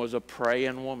woman was a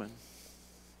praying woman.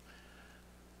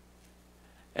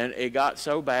 And it got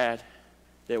so bad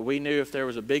that we knew if there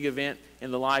was a big event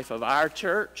in the life of our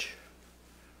church,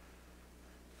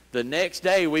 the next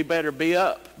day we better be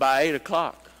up by 8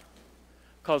 o'clock.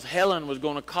 Because Helen was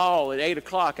going to call at 8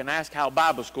 o'clock and ask how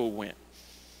Bible school went.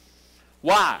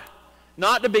 Why?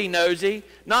 Not to be nosy,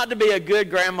 not to be a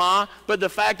good grandma, but the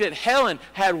fact that Helen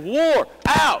had wore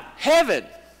out heaven.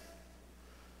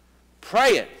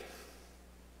 Pray it.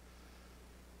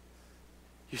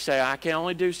 You say, I can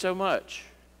only do so much.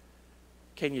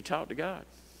 Can you talk to God?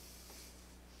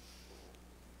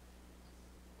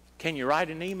 Can you write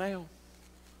an email?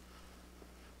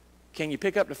 Can you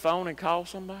pick up the phone and call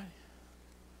somebody?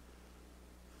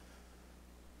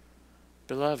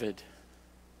 Beloved,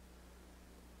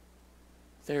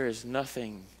 there is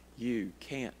nothing you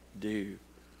can't do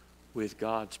with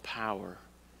God's power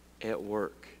at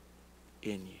work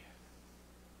in you.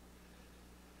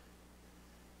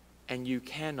 And you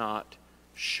cannot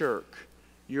shirk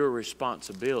your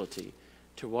responsibility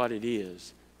to what it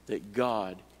is that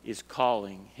God is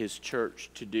calling His church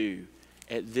to do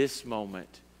at this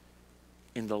moment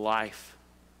in the life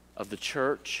of the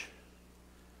church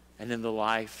and in the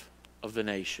life of the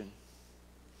nation.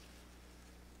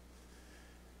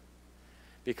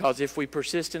 Because if we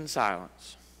persist in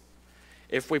silence,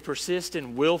 if we persist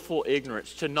in willful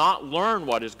ignorance, to not learn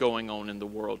what is going on in the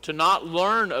world, to not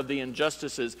learn of the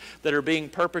injustices that are being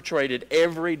perpetrated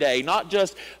every day, not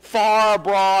just far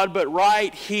abroad, but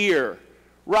right here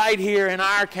in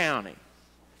our county,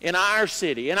 in our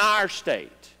city, in our state.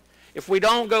 If we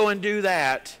don't go and do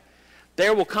that,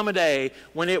 there will come a day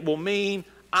when it will mean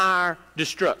our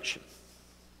destruction.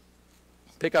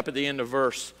 Pick up at the end of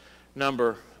verse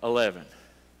number 11.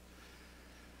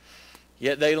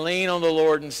 Yet they lean on the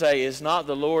Lord and say, is not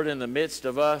the Lord in the midst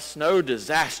of us? No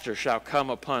disaster shall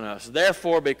come upon us.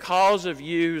 Therefore, because of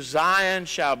you, Zion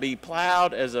shall be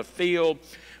plowed as a field.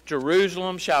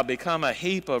 Jerusalem shall become a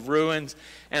heap of ruins,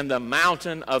 and the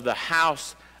mountain of the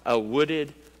house a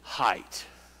wooded height.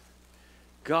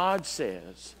 God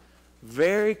says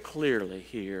very clearly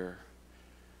here,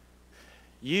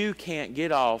 you can't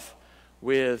get off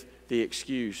with the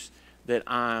excuse that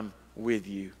I'm with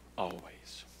you always.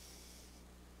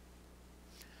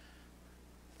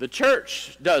 The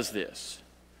church does this.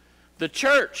 The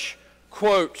church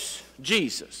quotes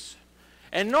Jesus.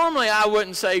 And normally I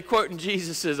wouldn't say quoting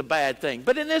Jesus is a bad thing.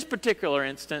 But in this particular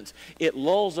instance, it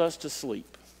lulls us to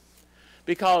sleep.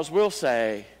 Because we'll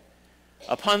say,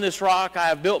 Upon this rock I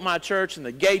have built my church, and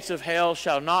the gates of hell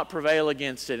shall not prevail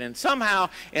against it. And somehow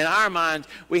in our minds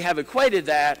we have equated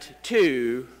that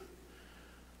to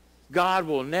God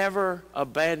will never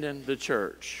abandon the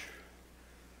church.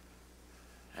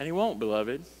 And he won't,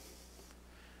 beloved.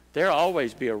 There'll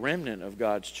always be a remnant of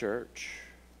God's church.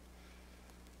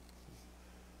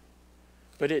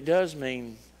 But it does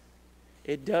mean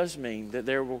that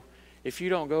there will, if you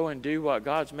don't go and do what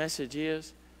God's message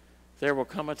is, there will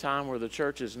come a time where the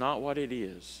church is not what it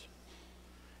is.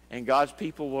 And God's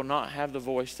people will not have the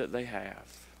voice that they have.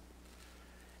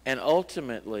 And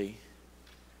ultimately,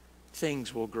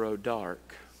 things will grow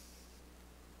dark.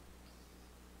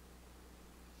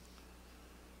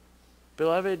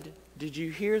 Beloved, did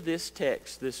you hear this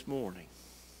text this morning?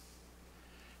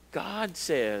 God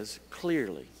says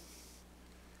clearly,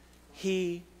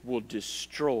 he will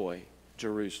destroy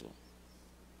Jerusalem.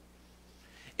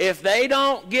 If they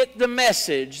don't get the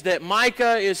message that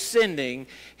Micah is sending,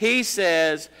 he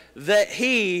says that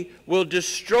he will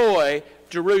destroy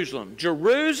Jerusalem.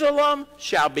 Jerusalem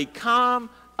shall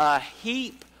become a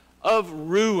heap of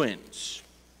ruins.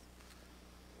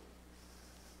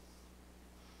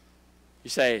 You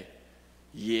say,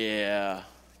 yeah,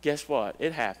 guess what?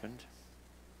 It happened.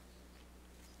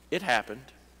 It happened.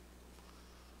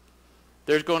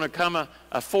 There's going to come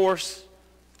a force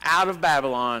out of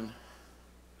Babylon,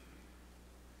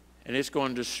 and it's going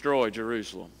to destroy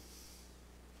Jerusalem.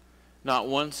 Not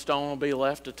one stone will be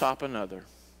left atop another.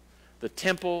 The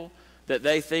temple that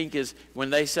they think is, when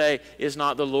they say, is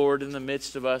not the Lord in the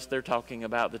midst of us, they're talking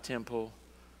about the temple.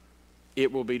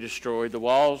 It will be destroyed. The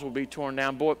walls will be torn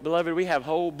down. Boy, beloved, we have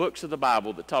whole books of the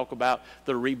Bible that talk about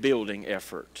the rebuilding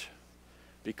effort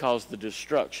because the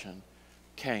destruction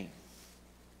came.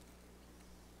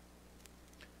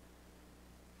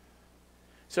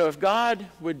 So if God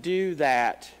would do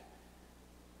that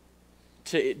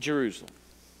to Jerusalem,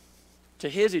 to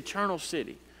his eternal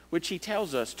city, which he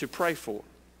tells us to pray for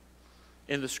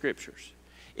in the scriptures,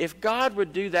 if God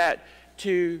would do that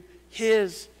to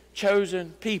his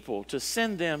chosen people, to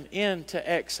send them into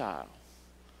exile,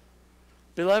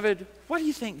 beloved, what do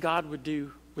you think God would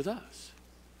do with us?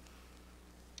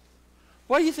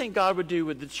 What do you think God would do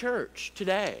with the church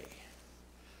today?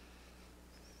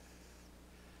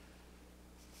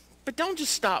 But don't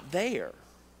just stop there.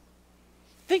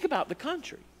 Think about the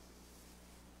country.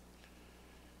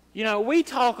 You know, we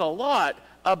talk a lot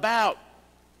about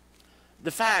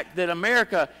the fact that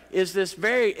America is this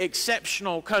very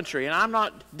exceptional country, and I'm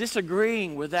not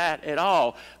disagreeing with that at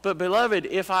all. But beloved,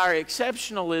 if our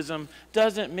exceptionalism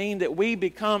doesn't mean that we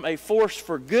become a force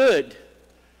for good,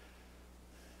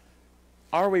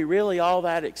 are we really all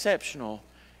that exceptional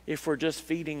if we're just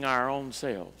feeding our own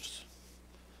selves?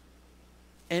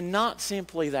 And not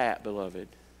simply that, beloved.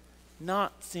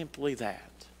 Not simply that.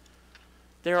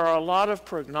 There are a lot of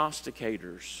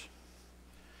prognosticators.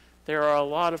 There are a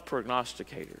lot of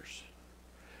prognosticators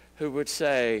who would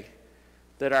say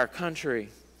that our country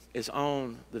is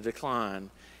on the decline,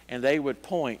 and they would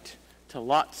point to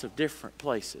lots of different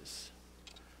places.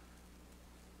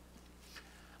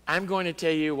 I'm going to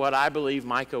tell you what I believe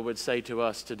Micah would say to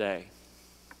us today.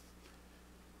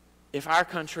 If our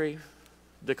country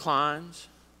declines,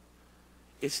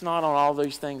 it's not on all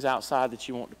these things outside that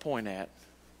you want to point at.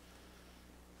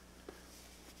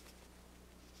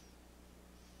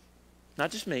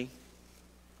 Not just me,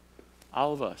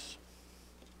 all of us.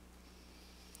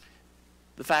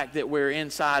 The fact that we're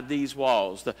inside these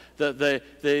walls.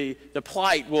 The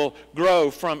plight will grow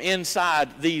from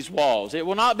inside these walls. It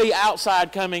will not be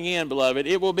outside coming in, beloved.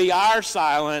 It will be our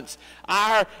silence,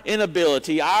 our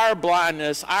inability, our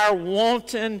blindness, our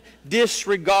wanton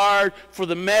disregard for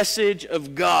the message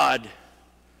of God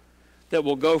that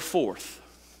will go forth.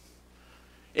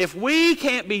 If we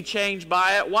can't be changed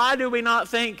by it, why do we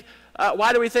think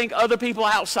other people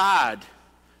outside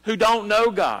who don't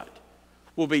know God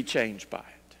will be changed by it?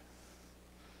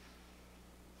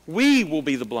 We will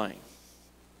be the blame.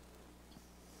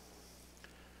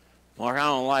 Mark, I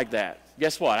don't like that.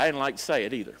 Guess what? I didn't like to say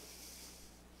it either.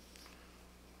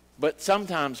 But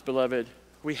sometimes, beloved,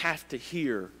 we have to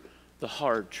hear the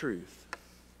hard truth.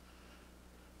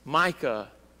 Micah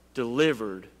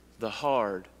delivered the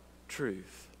hard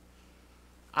truth.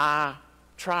 I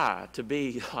try to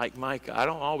be like Micah. I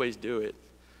don't always do it.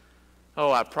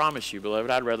 Oh, I promise you, beloved,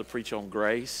 I'd rather preach on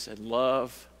grace and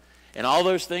love. And all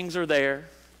those things are there.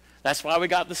 That's why we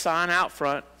got the sign out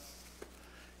front.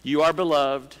 You are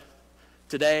beloved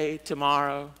today,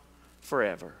 tomorrow,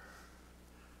 forever.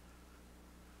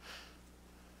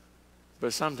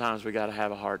 But sometimes we got to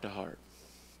have a heart-to-heart.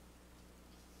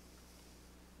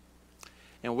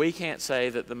 And we can't say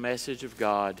that the message of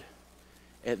God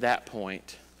at that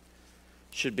point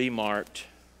should be marked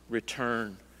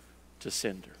return to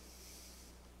sender.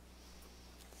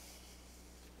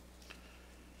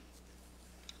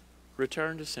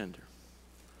 Return to sender.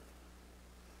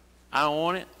 I don't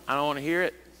want it. I don't want to hear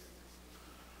it.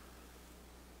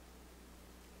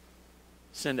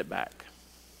 Send it back.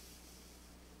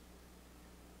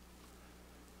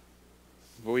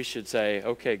 We should say,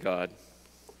 okay, God,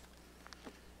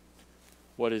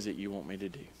 what is it you want me to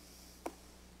do?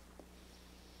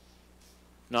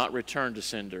 Not return to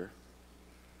sender,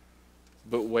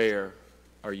 but where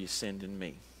are you sending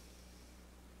me?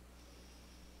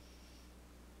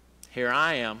 Here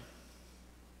I am.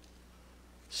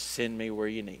 Send me where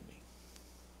you need me.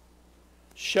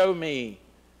 Show me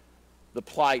the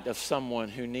plight of someone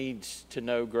who needs to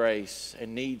know grace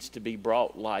and needs to be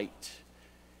brought light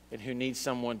and who needs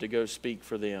someone to go speak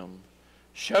for them.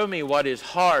 Show me what is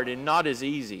hard and not as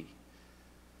easy,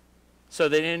 so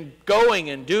that in going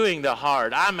and doing the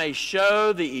hard, I may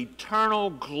show the eternal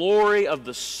glory of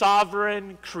the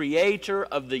sovereign creator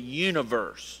of the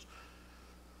universe,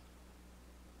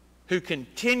 who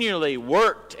continually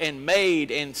worked and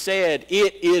made and said,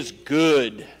 it is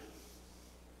good.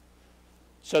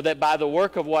 So that by the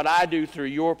work of what I do through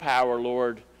your power,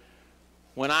 Lord,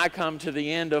 when I come to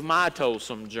the end of my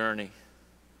toilsome journey,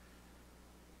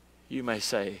 you may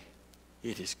say,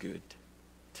 it is good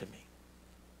to me.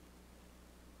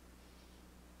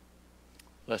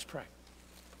 Let's pray.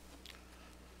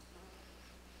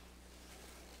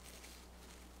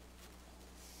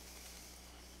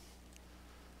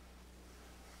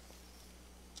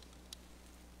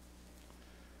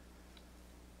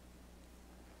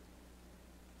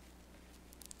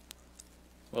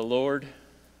 Well, Lord,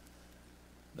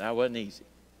 that wasn't easy.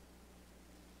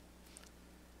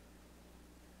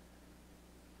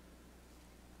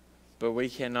 But we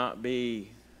cannot be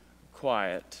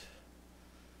quiet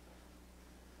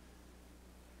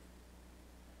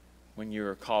when you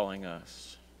are calling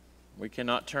us. We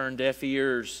cannot turn deaf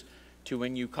ears to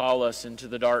when you call us into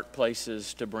the dark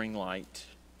places to bring light.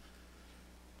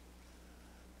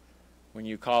 When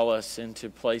you call us into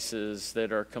places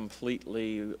that are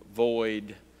completely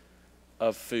void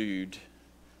of food,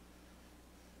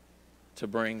 to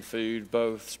bring food,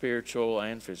 both spiritual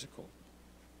and physical.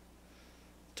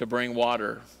 To bring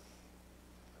water,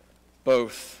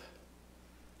 both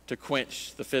to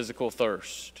quench the physical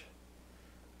thirst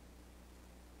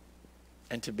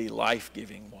and to be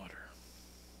life-giving water.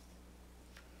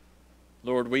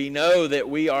 Lord, we know that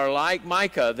we are like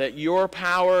Micah, that your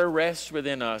power rests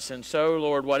within us. And so,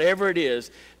 Lord, whatever it is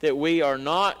that we are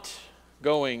not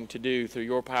going to do through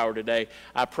your power today,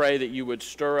 I pray that you would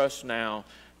stir us now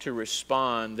to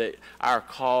respond, that our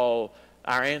call,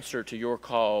 our answer to your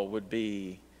call would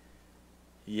be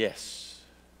yes.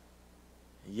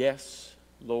 Yes,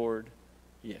 Lord,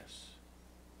 yes.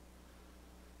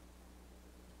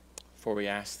 For we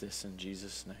ask this in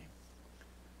Jesus' name.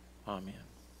 Amen.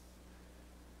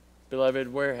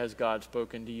 Beloved, where has God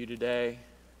spoken to you today?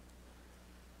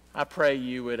 I pray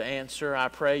you would answer. I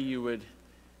pray you would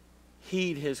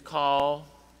heed his call.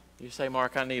 You say,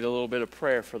 Mark, I need a little bit of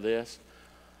prayer for this.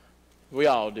 We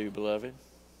all do, beloved.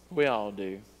 We all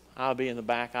do. I'll be in the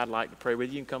back. I'd like to pray with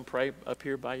you. You can come pray up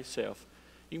here by yourself.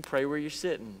 You can pray where you're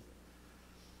sitting.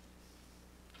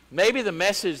 Maybe the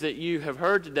message that you have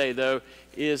heard today, though,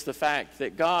 is the fact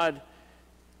that God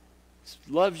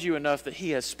loves you enough that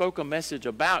he has spoken a message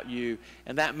about you,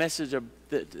 and that message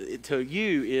to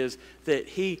you is that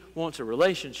he wants a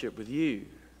relationship with you.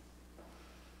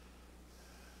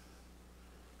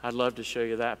 I'd love to show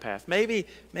you that path. Maybe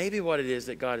what it is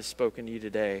that God has spoken to you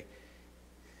today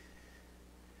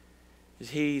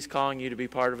is he's calling you to be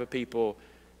part of a people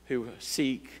who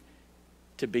seek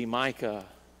to be Micah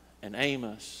and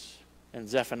Amos and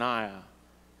Zephaniah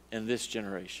in this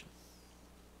generation,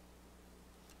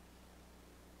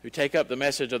 who take up the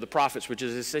message of the prophets, which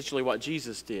is essentially what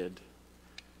Jesus did,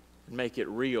 and make it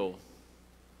real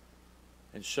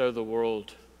and show the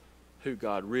world who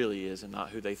God really is and not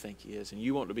who they think he is. And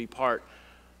you want to be part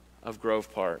of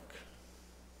Grove Park.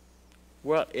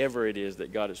 Whatever it is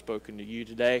that God has spoken to you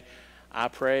today, I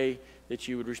pray that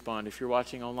you would respond. If you're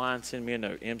watching online, send me a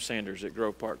note,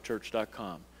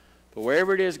 msanders@groveparkchurch.com. But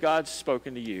wherever it is God's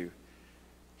spoken to you,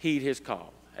 heed his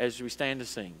call. As we stand to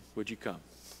sing, would you come?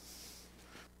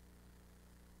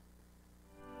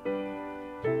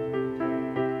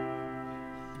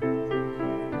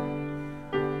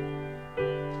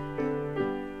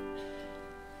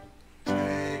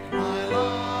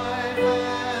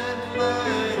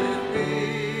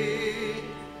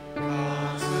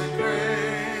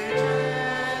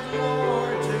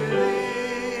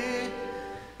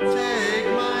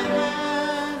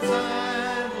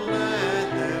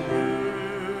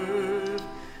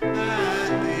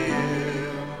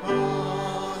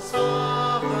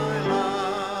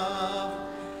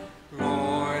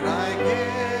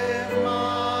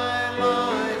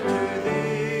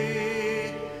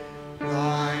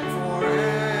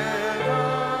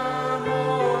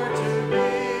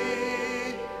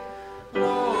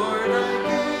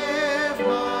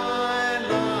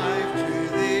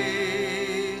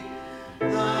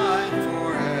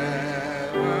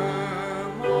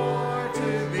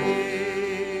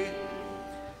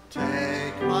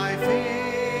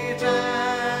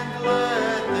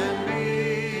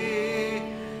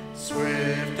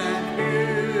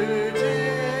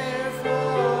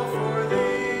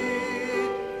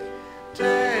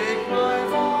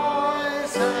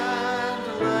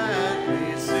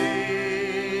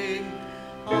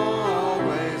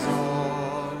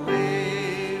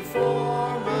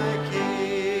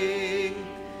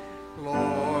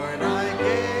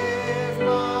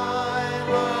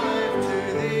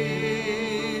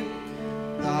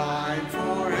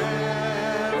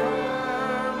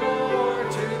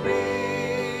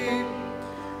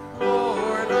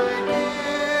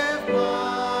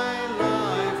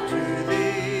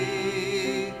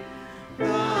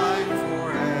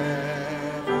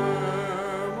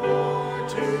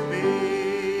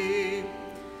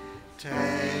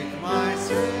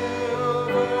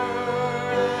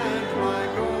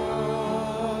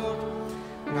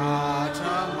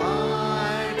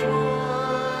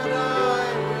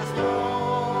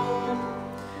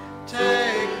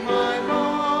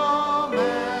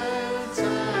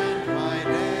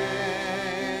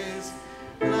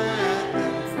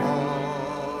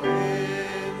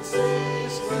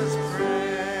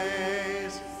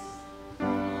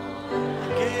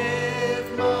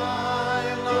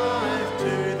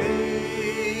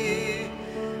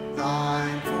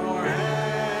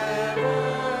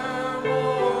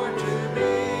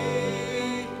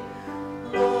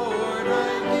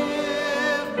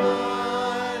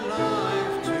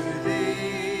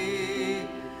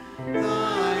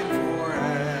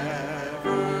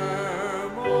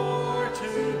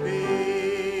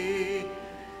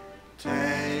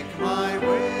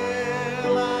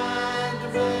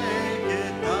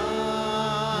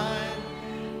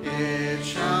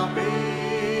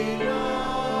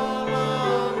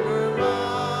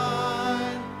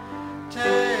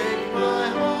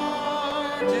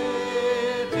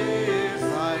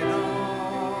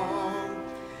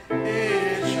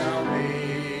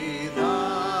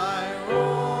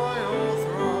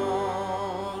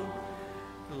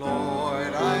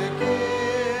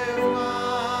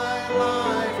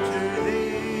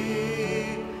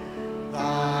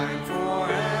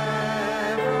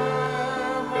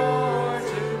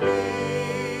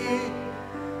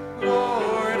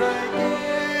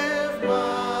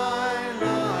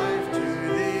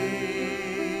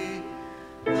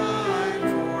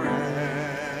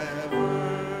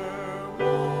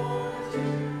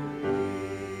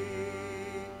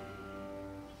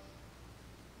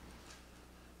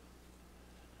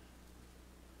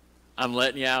 I'm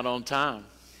letting you out on time.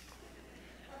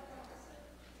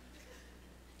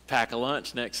 Pack a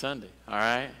lunch next Sunday, all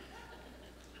right?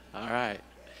 All right.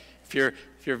 If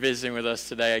you're visiting with us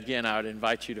today, again, I would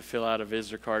invite you to fill out a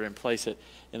visitor card and place it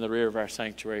in the rear of our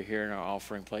sanctuary here in our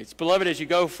offering plates. Beloved, as you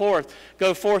go forth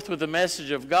with the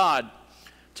message of God,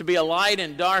 to be a light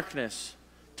in darkness,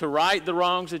 to right the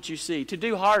wrongs that you see, to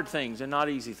do hard things and not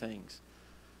easy things.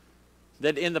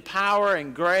 That in the power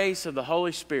and grace of the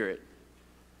Holy Spirit,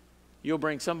 you'll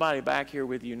bring somebody back here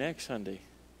with you next Sunday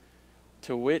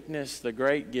to witness the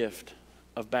great gift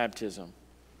of baptism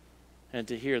and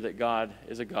to hear that God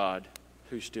is a God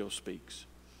who still speaks.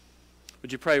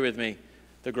 Would you pray with me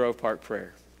the Grove Park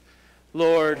prayer?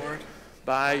 Lord,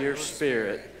 by your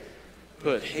Spirit,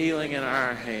 put healing in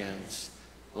our hands,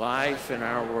 life in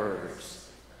our words,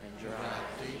 and drive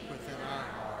deep within our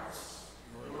hearts.